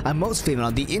 I'm most famous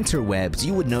on the interwebs.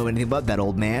 You wouldn't know anything about that,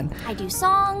 old man. I do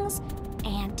songs,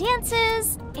 and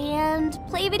dances, and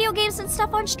play video games and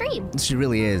stuff on stream. She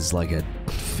really is like a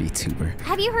VTuber.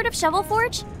 Have you heard of Shovel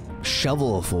Forge?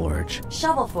 Shovel Forge.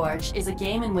 Shovel Forge is a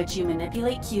game in which you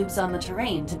manipulate cubes on the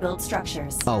terrain to build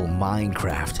structures. Oh,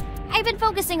 Minecraft. I've been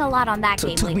focusing a lot on that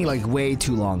game It took lately. me like way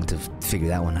too long to figure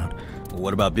that one out.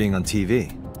 What about being on TV?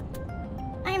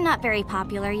 I'm not very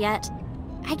popular yet.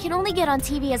 I can only get on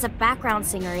TV as a background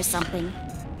singer or something.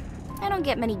 I don't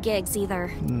get many gigs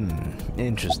either.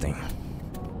 Interesting.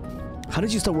 How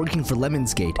did you start working for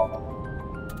Lemonsgate?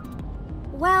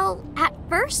 Well, at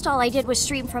first all I did was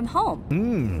stream from home.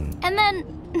 And then,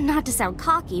 not to sound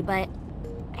cocky, but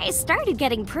I started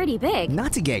getting pretty big.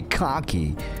 Not to get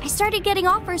cocky, I started getting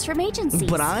offers from agencies.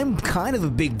 but I'm kind of a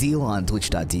big deal on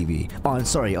Twitch.tv. On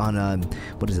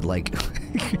what is it like?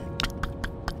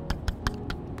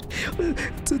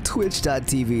 To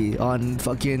Twitch.tv on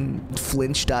fucking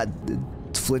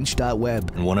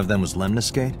flinch.web. And one of them was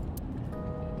Lemniscate?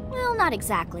 Well, not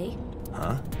exactly.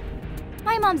 Huh?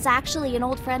 My mom's actually an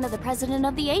old friend of the president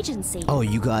of the agency. Oh,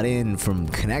 you got in from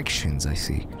connections, I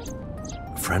see.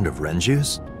 A friend of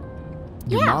Renju's?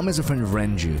 Your Yeah. mom is a friend of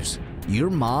Renju's. Your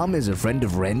mom is a friend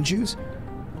of Renju's?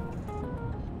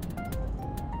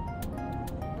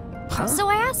 Huh? So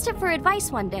I asked him for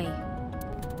advice one day.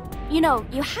 You know,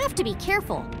 you have to be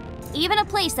careful. Even a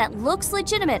place that looks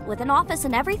legitimate with an office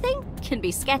and everything can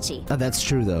be sketchy. That's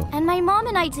true, though. And my mom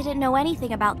and I didn't know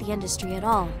anything about the industry at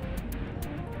all.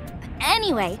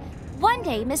 Anyway, one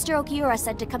day Mr. Okiura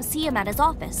said to come see him at his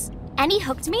office, and he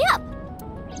hooked me up.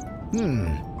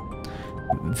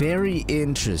 Very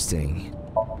interesting.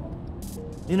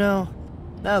 You know,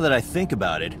 now that I think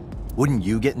about it, wouldn't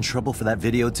you get in trouble for that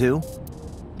video too?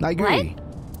 I agree.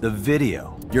 The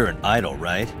video. You're an idol,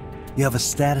 right? You have a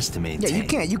status to maintain.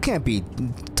 Yeah, you can't be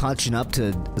touching up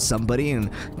to somebody and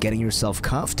getting yourself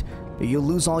cuffed. You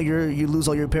lose all your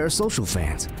parasocial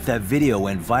fans. If that video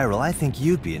went viral, I think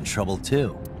you'd be in trouble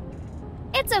too.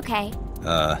 It's okay.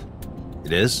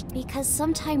 It is? Because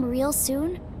sometime real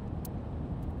soon,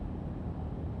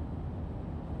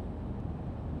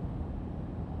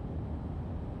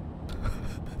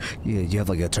 You have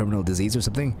like a terminal disease or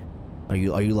something? Are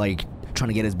you like trying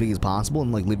to get as big as possible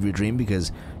and like live your dream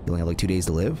because you only have like 2 days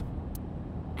to live?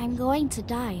 I'm going to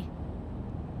die.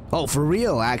 Oh, for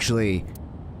real, actually.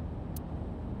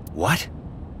 What?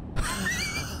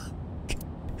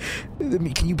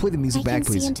 Can you play the music back, I can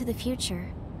please? see into the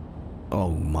future.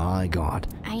 Oh my god.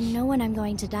 I know when I'm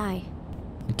going to die.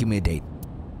 Give me a date.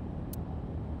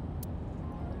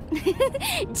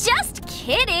 Just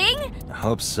kidding! I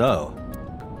hope so.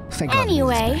 Thank God the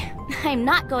music's Anyway, back. I'm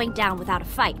not going down without a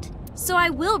fight. So I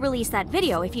will release that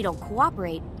video if you don't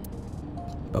cooperate.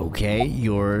 Okay,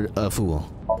 you're a fool.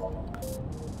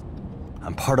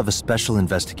 I'm part of a special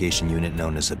investigation unit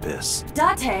known as Abyss.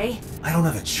 Date! I don't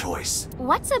have a choice.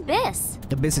 What's Abyss?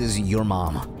 Abyss is your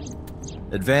mom.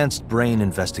 Advanced Brain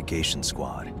Investigation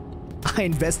Squad. I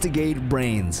investigate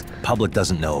brains. Public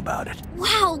doesn't know about it.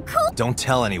 Wow, cool! Don't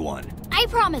tell anyone. I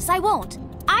promise I won't.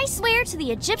 I swear to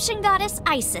the Egyptian goddess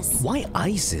Isis. Why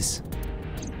ISIS?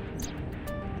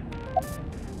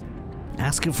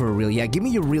 Asking for a real... Yeah, give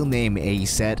me your real name,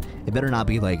 A-Set. It better not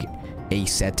be like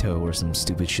A-Seto or some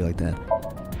stupid shit like that.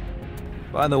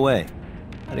 By the way,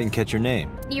 I didn't catch your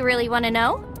name. You really want to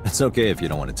know? It's okay if you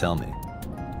don't want to tell me.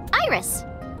 Iris.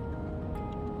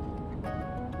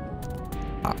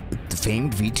 The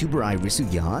famed VTuber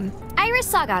Irisu Yan? Iris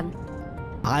Sagan.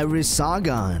 Iris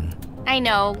Sagan. I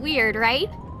know, weird, right?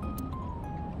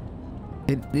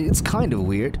 It's kind of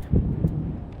weird.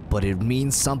 But it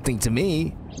means something to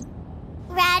me.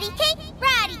 Ratty cake,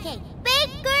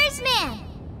 baker's man.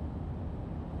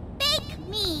 Bake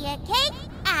me a cake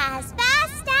as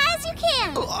fast as you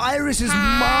can. Iris is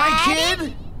my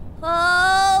kid?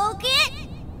 Poke it,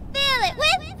 fill it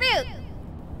with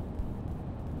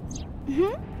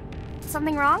fruit.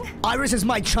 Something wrong? Iris is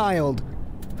my child.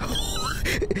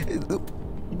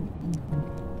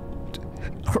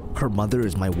 Her mother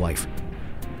is my wife.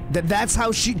 That's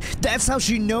how she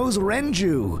knows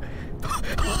Renju.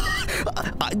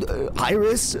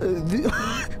 Iris,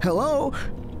 hello?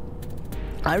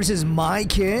 Iris is my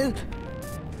kid?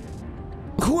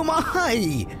 Who am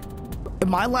I?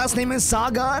 My last name is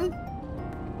Sagan?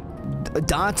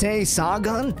 Date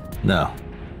Sagan? No,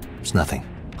 it's nothing.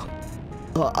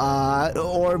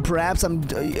 Or perhaps I'm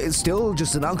still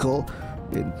just an uncle.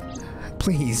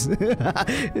 Please.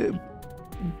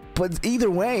 But either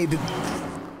way,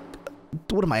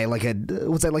 what am I, like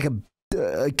was I like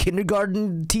a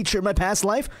kindergarten teacher in my past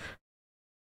life?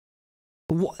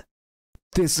 What?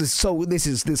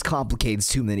 This complicates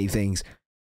too many things.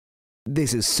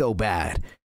 This is so bad.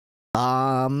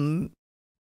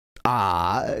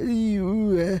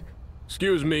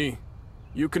 Excuse me,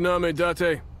 you Kaname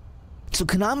Date? So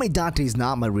Kaname Date is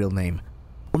not my real name.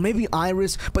 Or maybe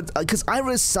Iris, but because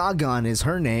Iris Sagan is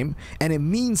her name, and it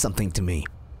means something to me.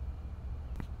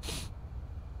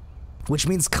 Which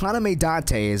means Kaname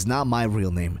Date is not my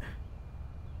real name.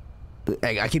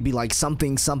 I could be like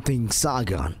something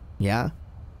Sagan, yeah?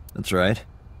 That's right.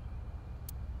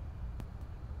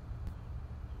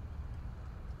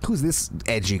 Who's this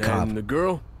edgy cop? And the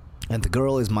girl? And the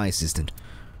girl is my assistant.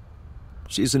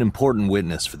 She's an important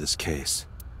witness for this case.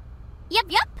 Yep.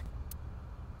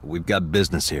 We've got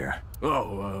business here.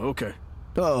 Oh, okay.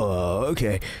 Oh,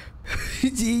 okay.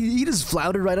 he just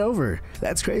flouted right over.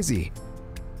 That's crazy.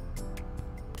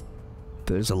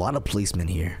 There's a lot of policemen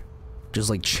here. Just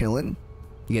like chilling.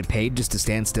 You get paid just to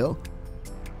stand still?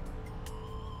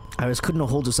 Iris couldn't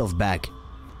hold herself back.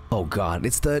 Oh god,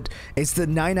 it's the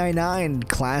 999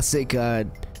 classic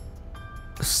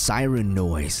siren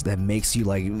noise that makes you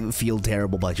like feel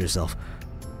terrible about yourself.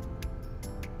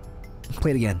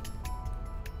 Play it again.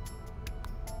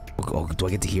 Oh, do I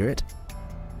get to hear it?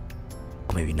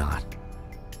 Or maybe not.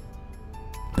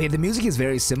 But yeah, the music is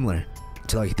very similar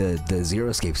to like the Zero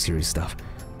Escape series stuff.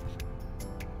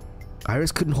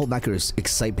 Iris couldn't hold back her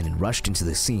excitement and rushed into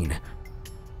the scene.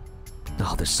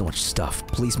 Oh, there's so much stuff.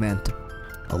 Policeman,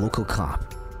 a local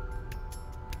cop.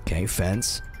 Okay,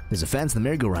 fence. There's a fence, the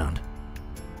merry-go-round.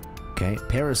 Okay,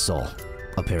 parasol.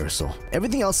 A parasol.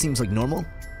 Everything else seems like normal.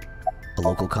 A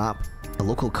local cop. A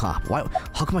local cop. Why?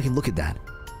 How come I can look at that?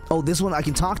 Oh, this one I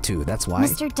can talk to. That's why.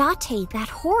 Mr. Date, that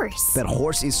horse. That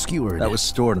horse is skewered. That was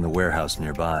stored in the warehouse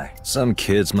nearby. Some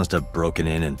kids must have broken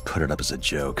in and put it up as a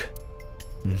joke.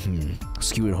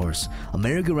 Skewered horse. A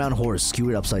merry-go-round horse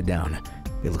skewered upside down.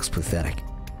 It looks pathetic.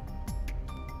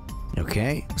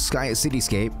 Okay, sky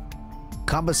cityscape.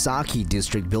 Kabasaki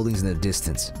district buildings in the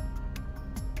distance.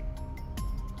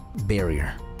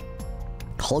 Barrier.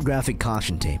 Holographic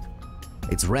caution tape.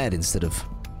 It's red instead of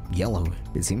yellow,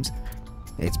 it seems.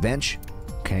 It's bench.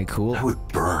 Okay, cool. I would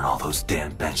burn all those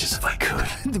damn benches if I could.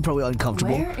 They're probably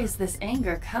uncomfortable. Where is this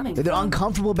anger coming from? They're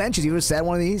uncomfortable benches. You ever sat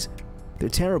one of these? They're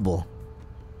terrible.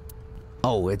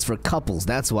 Oh, it's for couples,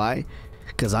 that's why.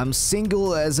 Because I'm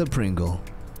single as a Pringle.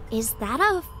 Is that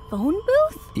a phone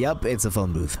booth? Yep, it's a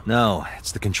phone booth. No,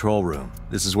 it's the control room.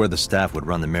 This is where the staff would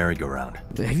run the merry-go-round.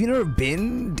 Have you never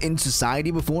been in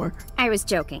society before? I was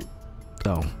joking.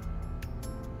 Oh.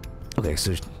 Okay,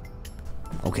 so...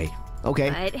 Okay.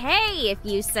 But hey, if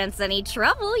you sense any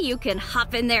trouble, you can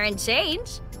hop in there and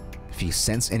change. If you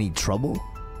sense any trouble?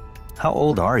 How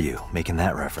old are you, making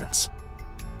that reference?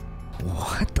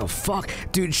 What the fuck?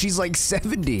 Dude, she's like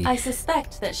 70. I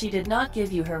suspect that she did not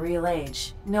give you her real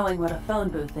age, knowing what a phone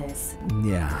booth is.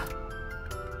 Yeah.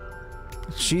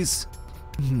 She's...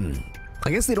 I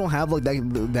guess they don't have like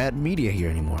that media here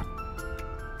anymore.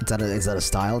 Is that a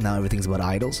style? Now everything's about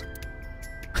idols?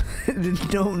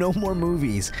 No more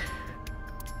movies.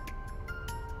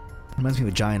 Reminds me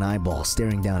of a giant eyeball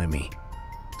staring down at me.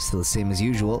 Still the same as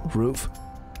usual. Roof.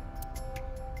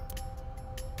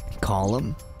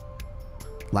 Column.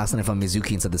 Last night I found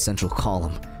Mizuki inside the central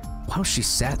column. Why was she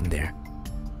sat in there?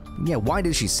 Yeah, why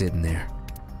did she sit in there?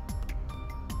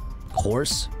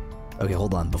 Horse? Okay,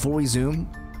 hold on. Before we zoom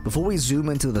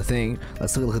into the thing,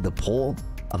 let's take a look at the pole.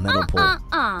 A metal pole.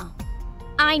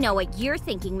 I know what you're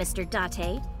thinking, Mr.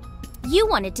 Date. You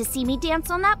wanted to see me dance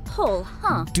on that pole,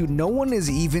 huh? Dude, no one is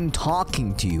even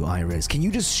talking to you, Iris. Can you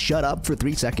just shut up for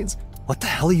 3 seconds? What the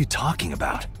hell are you talking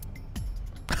about?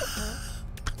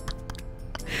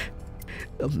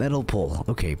 A metal pole.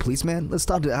 Okay, policeman, let's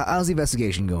talk to... How's the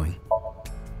investigation going?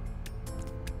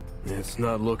 It's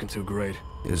not looking too great.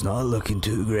 It's not looking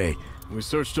too great. We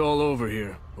searched all over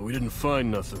here, but we didn't find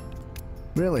nothing.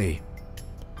 Really?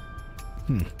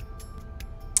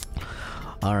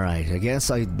 Alright, I guess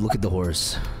I look at the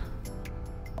horse.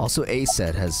 Also,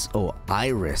 A-set has... Oh,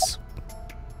 Iris.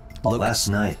 Look. Last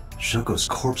night, Shoko's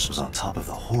corpse was on top of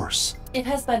the horse. It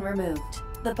has been removed.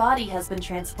 The body has been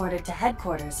transported to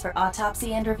headquarters for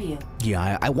autopsy and review.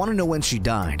 Yeah, I want to know when she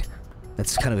died.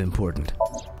 That's kind of important.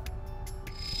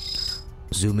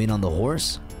 Zoom in on the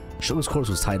horse. Shoko's corpse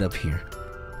was tied up here.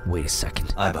 Wait a second.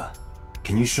 Aiba,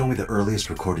 can you show me the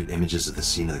earliest recorded images of the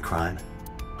scene of the crime?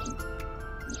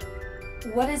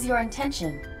 What is your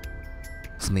intention?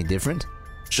 Something different?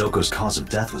 Shoko's cause of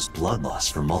death was blood loss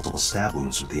from multiple stab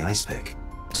wounds with the ice pick.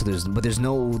 So there's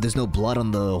no blood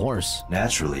on the horse.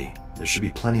 Naturally, there should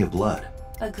be plenty of blood.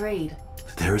 Agreed.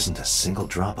 But there isn't a single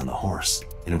drop on the horse,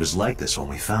 and it was like this when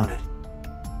we found it.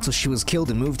 So she was killed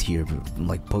and moved here,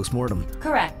 like post-mortem.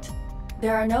 Correct.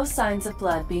 There are no signs of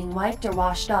blood being wiped or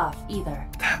washed off, either.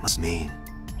 That must mean...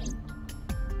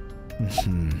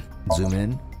 Zoom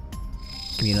in.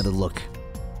 Give me another look.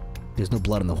 There's no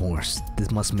blood on the horse.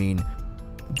 This must mean...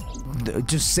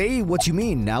 Just say what you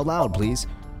mean out loud, please.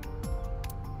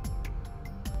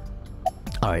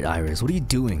 Alright, Iris, what are you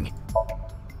doing?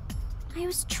 I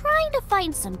was trying to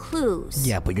find some clues.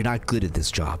 Yeah, but you're not good at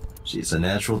this job. She's a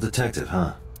natural detective,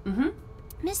 huh?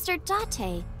 Mr.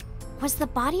 Date, was the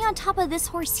body on top of this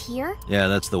horse here? Yeah,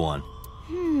 that's the one.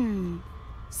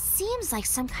 Seems like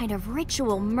some kind of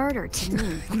ritual murder to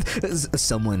me.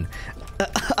 Someone...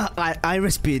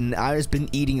 Iris been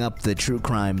eating up the true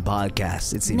crime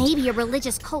podcast, it seems. Maybe a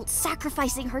religious cult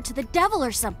sacrificing her to the devil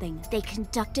or something. They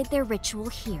conducted their ritual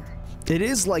here. It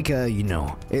is like a, you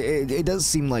know, it does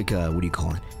seem like a, what do you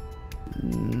call it?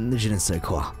 Je ne sais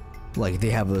quoi. Like they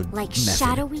have a Like method.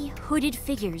 shadowy, hooded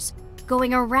figures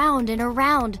going around and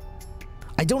around.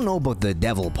 I don't know about the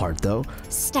devil part though.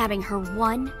 Stabbing her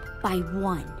one by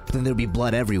one. But then there'd be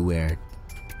blood everywhere.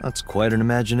 That's quite an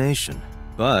imagination.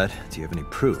 But, do you have any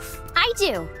proof? I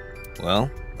do. Well,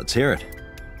 let's hear it.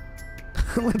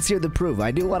 Let's hear the proof.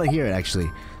 I do want to hear it, actually.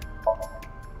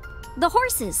 The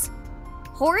horses.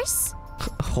 Horse?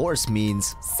 Horse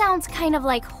means... Sounds kind of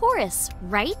like Horus,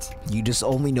 right? You just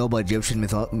only know about Egyptian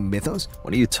mythos?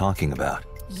 What are you talking about?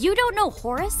 You don't know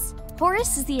Horus?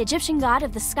 Horus is the Egyptian god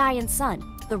of the sky and sun.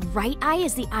 The right eye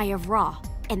is the Eye of Ra,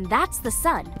 and that's the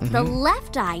sun. The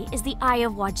left eye is the Eye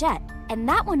of Wadjet, and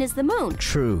that one is the moon.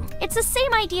 True. It's the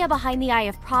same idea behind the Eye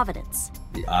of Providence.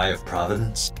 The Eye of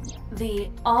Providence?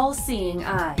 The all-seeing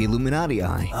eye. The Illuminati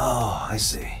eye. Oh, I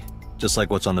see. Just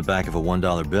like what's on the back of a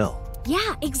 $1 bill.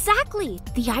 Yeah, exactly.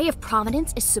 The Eye of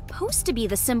Providence is supposed to be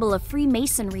the symbol of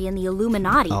Freemasonry and the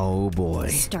Illuminati. Oh boy.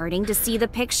 Starting to see the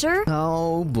picture?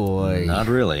 Oh boy. Not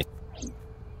really.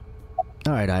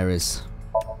 Alright, Iris.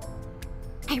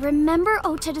 I remember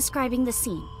Ota describing the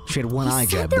scene. She had one eye He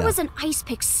said jabbed there out. was an ice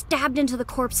pick stabbed into the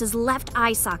corpse's left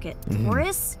eye socket.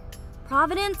 Horus?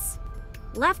 Providence?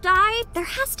 Left eye? There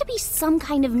has to be some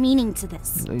kind of meaning to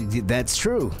this. That's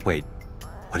true. Wait,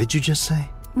 what did you just say?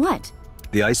 What?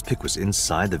 The ice pick was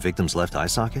inside the victim's left eye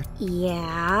socket?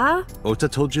 Yeah? Ota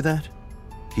told you that?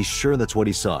 He's sure that's what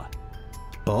he saw.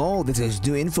 Oh, this is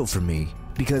new info for me.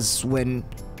 Because when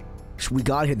we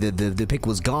got here, the pick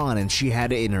was gone and she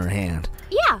had it in her hand.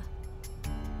 Yeah.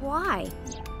 Why?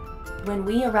 When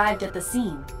we arrived at the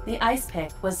scene, the ice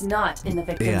pick was not in the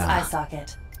victim's eye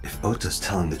socket. If Ota's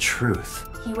telling the truth...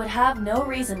 He would have no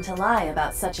reason to lie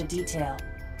about such a detail.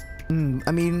 And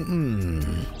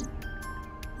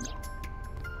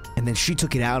then she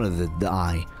took it out of the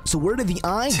eye. So where did the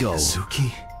eye go?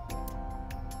 Mizuki?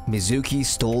 Mizuki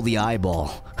stole the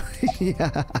eyeball.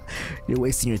 Yeah, you're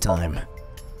wasting your time.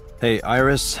 Hey,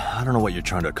 Iris, I don't know what you're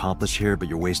trying to accomplish here, but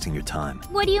you're wasting your time.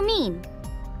 What do you mean?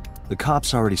 The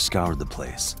cops already scoured the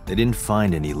place. They didn't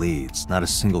find any leads, not a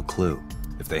single clue.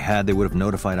 If they had, they would have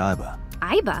notified Iba.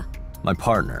 Iba? My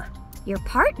partner. Your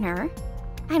partner?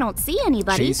 I don't see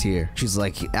anybody. She's here. She's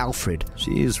like Alfred.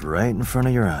 She's right in front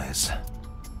of your eyes.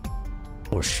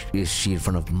 Or is she in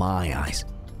front of my eyes?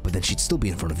 But then she'd still be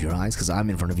in front of your eyes because I'm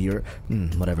in front of your...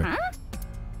 whatever. Huh?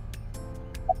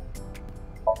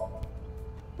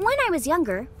 When I was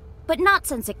younger, but not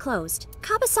since it closed,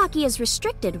 Kabasaki is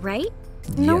restricted, right?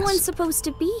 No Yes. one's supposed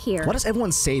to be here. Why does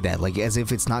everyone say that, like as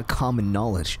if it's not common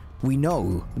knowledge? We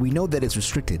know that it's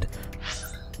restricted.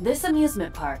 This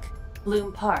amusement park,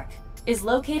 Bloom Park, is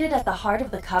located at the heart of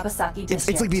the Kabasaki district.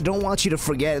 It's like they don't want you to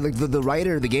forget, like the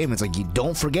writer of the game, it's like you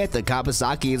don't forget that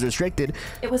Kabasaki is restricted.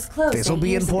 It was closed This will 8 be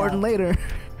years important ago. later.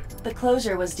 The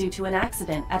closure was due to an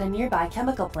accident at a nearby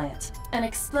chemical plant. An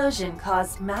explosion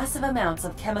caused massive amounts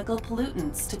of chemical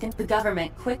pollutants the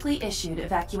government quickly issued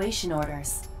evacuation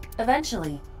orders.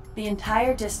 Eventually, the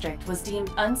entire district was deemed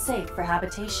unsafe for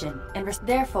habitation, and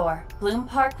therefore, Bloom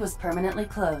Park was permanently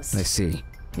closed. I see.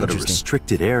 But a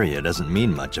restricted area doesn't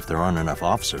mean much if there aren't enough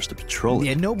officers to patrol it.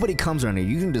 Yeah, nobody comes around here.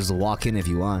 You can just walk in if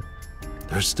you want.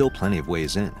 There's still plenty of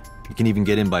ways in. You can even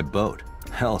get in by boat.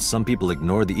 Hell, some people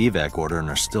ignore the evac order and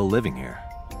are still living here.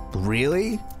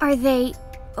 Really? Are they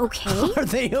okay? Are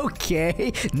they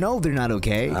okay? No, they're not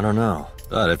okay. I don't know.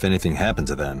 But if anything happened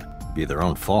to them, it'd be their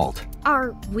own fault.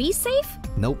 Are we safe?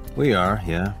 Nope. We are,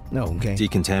 yeah. No, okay.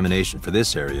 Decontamination for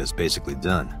this area is basically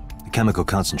done. The chemical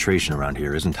concentration around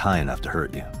here isn't high enough to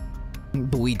hurt you.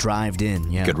 But we drived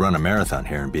in, yeah. You could run a marathon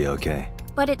here and be okay.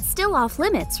 But it's still off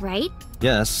limits, right?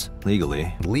 Yes,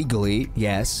 legally. Legally,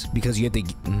 yes, because you have to...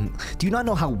 do you not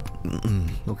know how...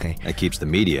 okay. That keeps the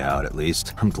media out, at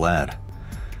least. I'm glad.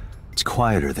 It's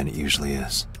quieter than it usually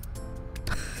is.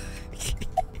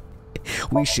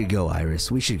 We should go,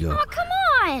 Iris. We should go. Oh, come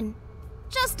on!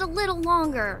 Just a little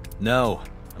longer. No,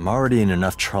 I'm already in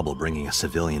enough trouble bringing a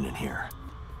civilian in here.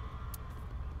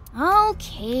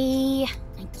 Okay,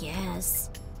 I guess.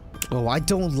 Oh, I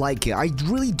don't like it. I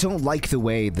really don't like the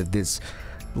way that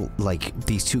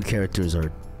these two characters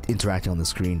are interacting on the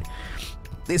screen.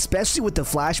 Especially with the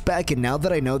flashback, and now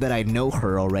that I know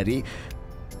her already,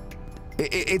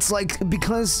 it's like,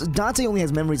 because Dante only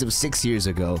has memories of 6 years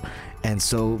ago, and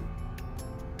so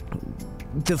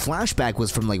the flashback was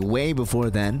from like way before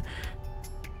then.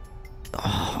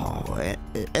 Oh,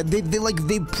 and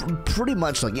they pretty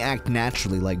much like act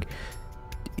naturally, like,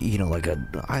 you know, like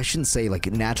I shouldn't say like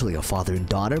naturally a father and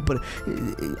daughter, but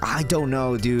I don't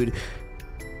know, dude.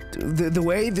 The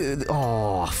way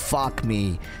oh, fuck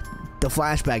me. The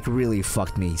flashback really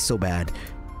fucked me so bad.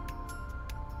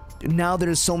 Now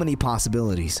there's so many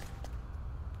possibilities.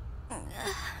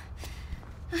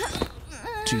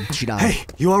 She died. Hey,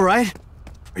 you alright?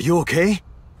 Are you okay?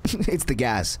 It's the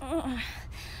gas.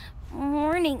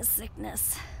 Morning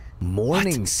sickness.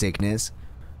 Morning sickness?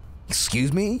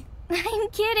 Excuse me? I'm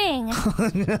kidding.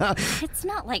 It's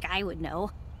not like I would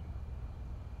know.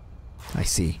 I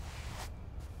see.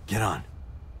 Get on.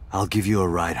 I'll give you a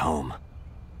ride home.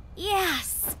 Yeah,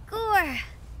 score.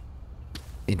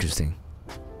 Interesting.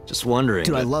 Just wondering.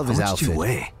 Dude, I love his how much do you outfit.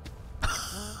 weigh?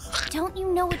 Don't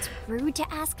you know it's rude to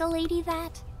ask a lady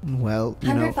that? Well, you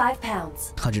know... 105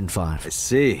 pounds. 105. I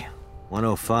see.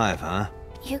 105, huh?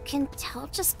 You can tell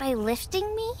just by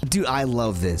lifting me? Dude, I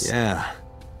love this. Yeah.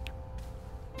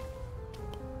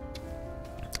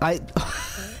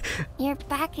 Your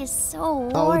back is so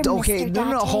warm, Oh, okay. Mr.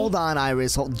 No, Date. hold on,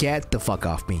 Iris. Get the fuck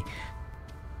off me.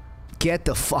 Get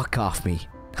the fuck off me,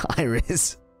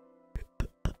 Iris.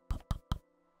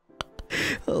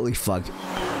 Holy fuck.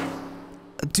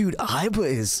 Dude, Aiba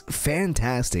is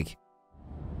fantastic.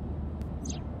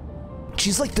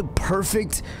 She's like the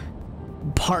perfect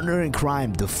partner in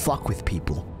crime to fuck with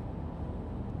people.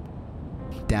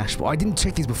 Dashboard. I didn't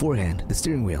check these beforehand. The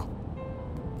steering wheel.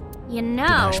 You The know,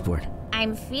 dashboard.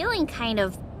 I'm feeling kind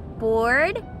of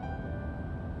bored.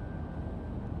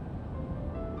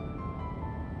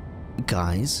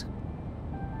 Guys,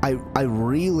 I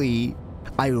really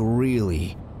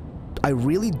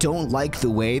don't like the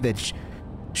way that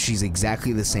she's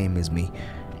exactly the same as me.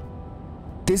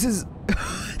 This is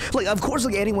like, of course,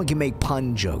 like anyone can make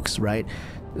pun jokes, right?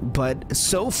 But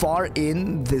so far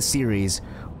in the series,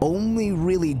 only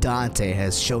really Dante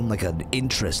has shown like an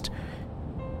interest.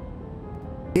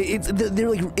 They're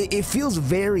like, it feels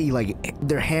very like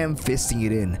they're ham-fisting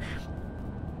it in.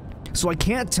 So I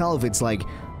can't tell if it's like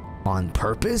on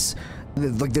purpose,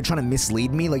 like they're trying to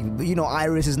mislead me. Like, you know,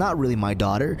 Iris is not really my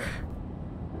daughter,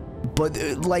 but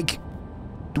like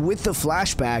with the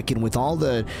flashback and with all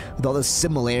the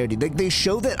similarity, they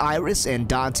show that Iris and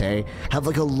Dante have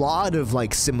like a lot of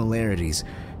like similarities.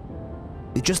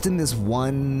 Just in this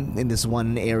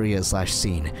one area /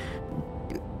 scene.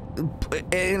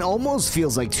 It almost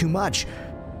feels like too much.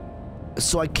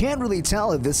 So I can't really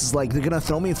tell if this is like they're gonna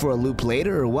throw me for a loop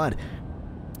later or what.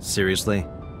 Seriously?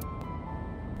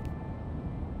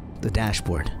 The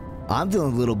dashboard. I'm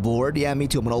feeling a little bored. Yeah, me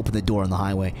too. I'm gonna open the door on the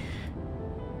highway.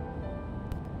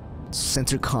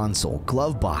 Center console.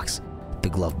 Glove box. The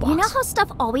glove box. You know how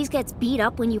stuff always gets beat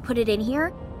up when you put it in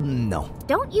here? No.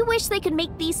 Don't you wish they could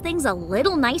make these things a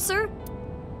little nicer?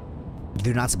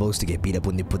 They're not supposed to get beat up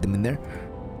when they put them in there.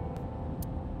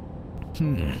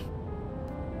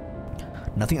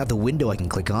 Nothing out the window I can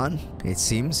click on, it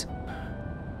seems.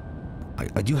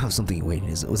 I do have something. Wait,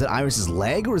 was that Iris's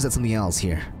leg or is that something else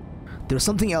here? There's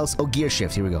something else. Oh, gear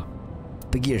shift. Here we go.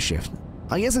 The gear shift.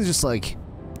 I guess it's just like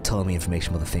telling me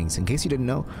information about the things. In case you didn't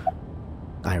know.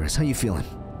 Iris, how you feeling?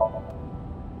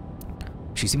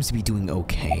 She seems to be doing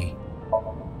okay.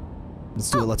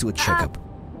 Let's do a checkup.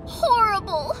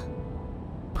 Horrible!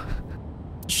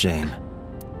 Shame.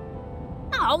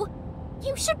 Oh,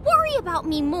 you should worry about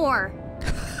me more.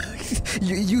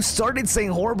 You started saying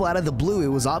horrible out of the blue. It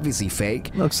was obviously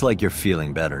fake. Looks like you're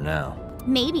feeling better now.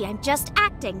 Maybe I'm just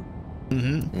acting.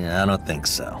 Yeah, I don't think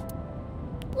so.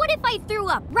 What if I threw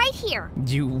up right here?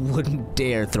 You wouldn't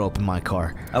dare throw up in my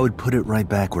car. I would put it right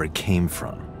back where it came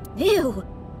from. Ew,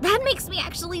 that makes me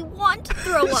actually want to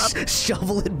throw up.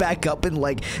 Shovel it back up and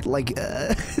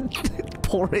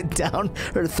pour it down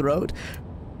her throat.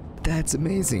 That's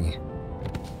amazing.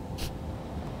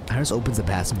 Iris opens the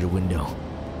passenger window.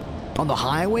 On the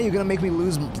highway, you're gonna make me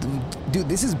lose... Dude,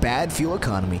 this is bad fuel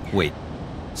economy. Wait,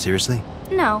 seriously?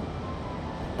 No,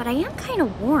 but I am kind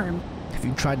of warm. Have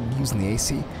you tried using the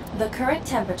AC? The current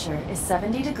temperature is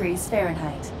 70 degrees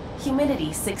Fahrenheit.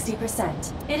 Humidity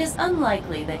 60%. It is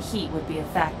unlikely that heat would be a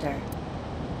factor.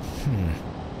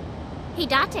 Hey,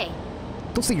 Date.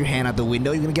 Don't stick your hand out the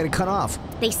window, you're gonna get it cut off.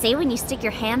 They say when you stick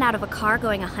your hand out of a car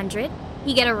going 100,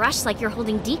 you get a rush like you're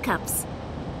holding D-cups.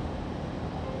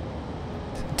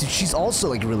 Dude, she's also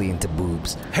like really into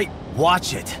boobs. Hey,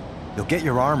 watch it! You'll get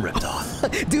your arm ripped off.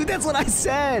 Dude, that's what I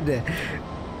said!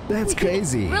 That's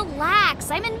crazy.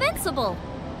 Relax, I'm invincible.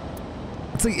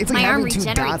 It's like My arm having two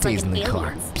regenerates like Dates an in the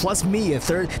car. alien's. Plus me, a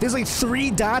third. There's like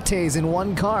 3 Dates in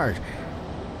one car.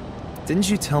 Didn't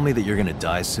you tell me that you're gonna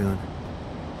die soon?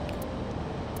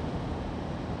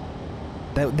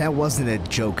 That wasn't a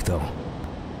joke, though.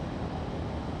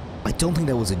 I don't think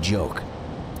that was a joke.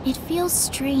 It feels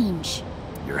strange.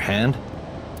 Your hand?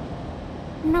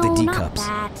 No, The not D-cups.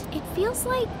 that. It feels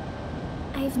like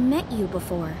I've met you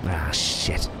before. Ah,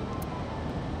 shit.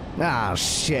 Ah,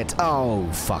 shit. Oh,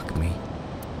 fuck me.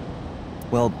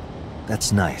 Well,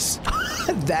 that's nice.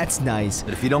 That's nice.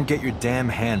 But if you don't get your damn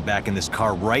hand back in this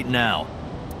car right now...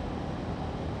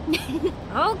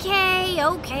 Okay.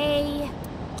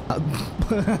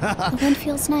 The wind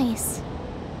feels nice.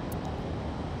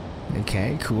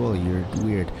 Okay, cool. You're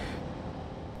weird.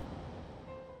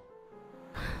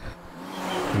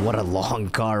 What a long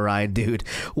car ride, dude.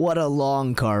 What a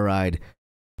long car ride.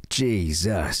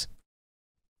 Jesus.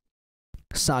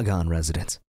 Sagan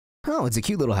residence. Oh, it's a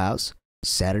cute little house.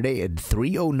 Saturday at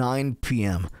 3:09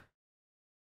 p.m.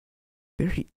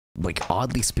 Very, like,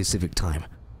 oddly specific time.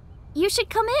 You should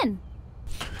come in.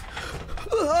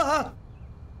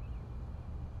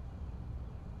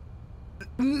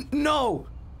 No!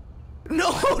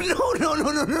 No, no, no, no,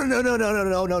 no, no, no, no, no, no,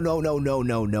 no, no, no, no, no,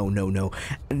 no, no, no, no.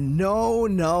 No,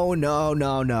 no, no,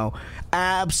 no, no.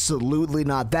 Absolutely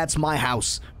not. That's my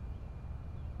house.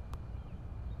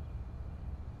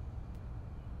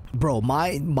 Bro,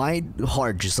 my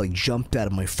heart just like jumped out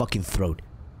of my fucking throat.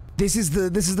 This is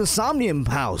the Somnium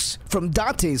house from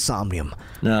Date's Somnium.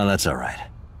 No, that's all right.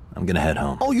 I'm gonna head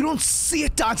home. Oh, you don't see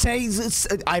it, Date?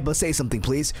 Aiba, say something,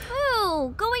 please.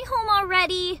 Ooh, going home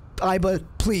already? Aiba,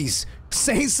 please,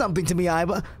 say something to me,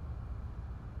 Aiba.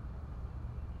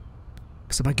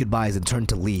 So my goodbyes and turned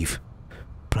to leave.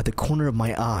 But at the corner of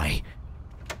my eye,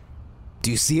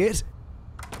 do you see it?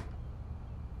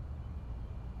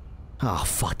 Oh,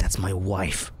 fuck, that's my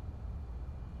wife.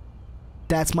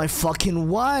 That's my fucking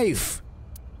wife!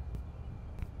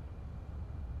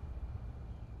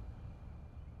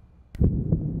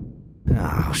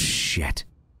 Oh, shit.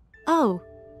 Oh,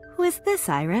 who is this,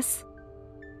 Iris?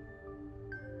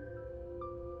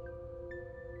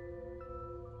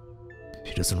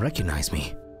 She doesn't recognize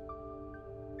me.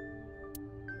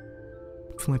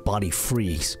 I feel my body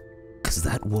freeze. Because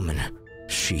that woman,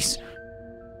 she's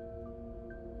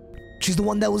the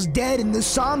one that was dead in the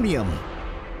Somnium.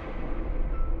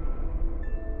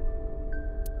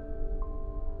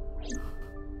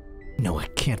 No,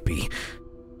 it can't be.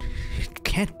 It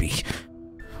can't be.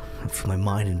 I feel my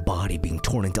mind and body being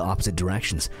torn into opposite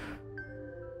directions.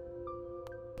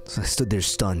 So I stood there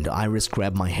stunned. Iris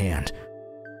grabbed my hand.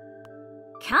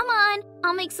 Come on,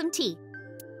 I'll make some tea.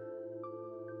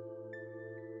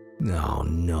 No,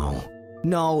 no.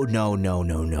 No, no, no,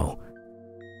 no, no.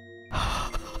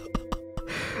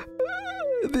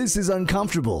 This is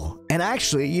uncomfortable. And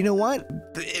actually, you know what?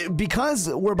 Because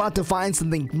we're about to find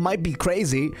something might be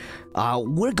crazy,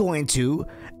 we're going to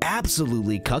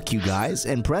absolutely cuck you guys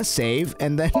and press save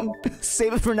and then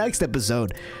save it for next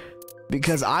episode.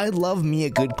 Because I love me a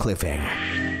good cliffhanger.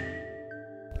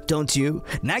 Don't you?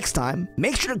 Next time,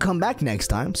 make sure to come back next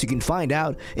time so you can find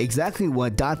out exactly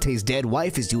what Date's dead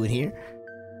wife is doing here.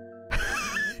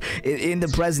 in the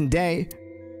present day.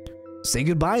 Say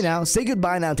goodbye now. Say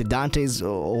goodbye now to Date's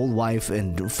old wife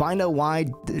and find out why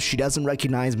she doesn't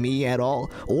recognize me at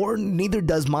all, or neither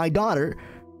does my daughter.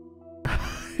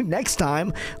 Next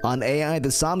time on AI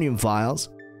the Somnium Files.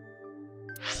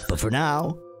 But for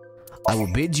now, I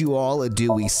will bid you all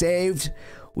adieu. We saved,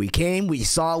 we came, we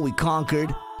saw, we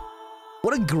conquered.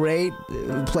 What a great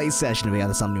play session of AI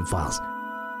the Somnium Files.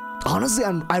 Honestly,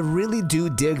 I really do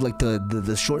dig like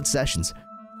the short sessions.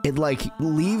 It like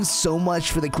leaves so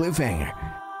much for the cliffhanger.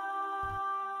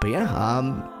 But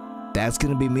yeah, that's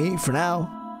gonna be me for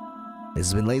now. This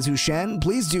has been Leizu Shen.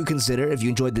 Please do consider, if you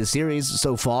enjoyed this series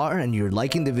so far and you're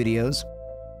liking the videos,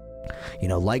 you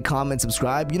know, like, comment,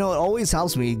 subscribe. You know, it always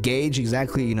helps me gauge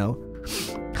exactly, you know,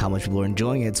 how much people are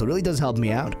enjoying it. So it really does help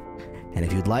me out. And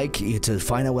if you'd like to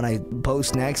find out when I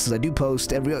post next, because I do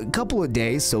post every couple of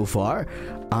days so far,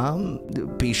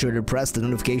 be sure to press the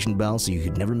notification bell so you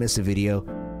could never miss a video.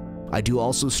 I do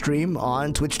also stream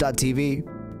on twitch.tv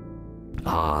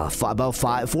about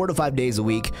 4 to 5 days a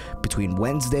week between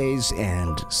Wednesdays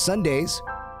and Sundays.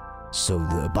 So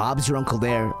Bob's your uncle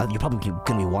there. You're probably going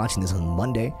to be watching this on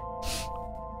Monday.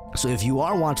 So if you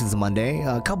are watching this on Monday,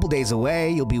 a couple days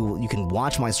away, you can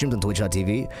watch my streams on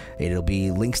twitch.tv. It'll be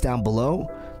links down below.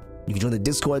 You can join the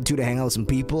Discord too to hang out with some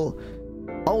people.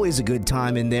 Always a good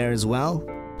time in there as well.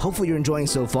 Hopefully you're enjoying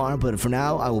so far, but for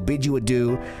now, I will bid you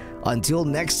adieu. Until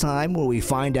next time, where we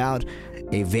find out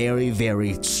a very,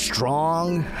 very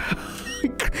strong,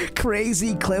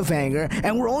 crazy cliffhanger.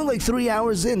 And we're only like 3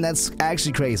 hours in. That's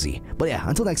actually crazy. But yeah,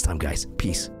 until next time, guys.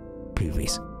 Peace.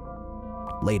 Peace.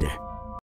 Later.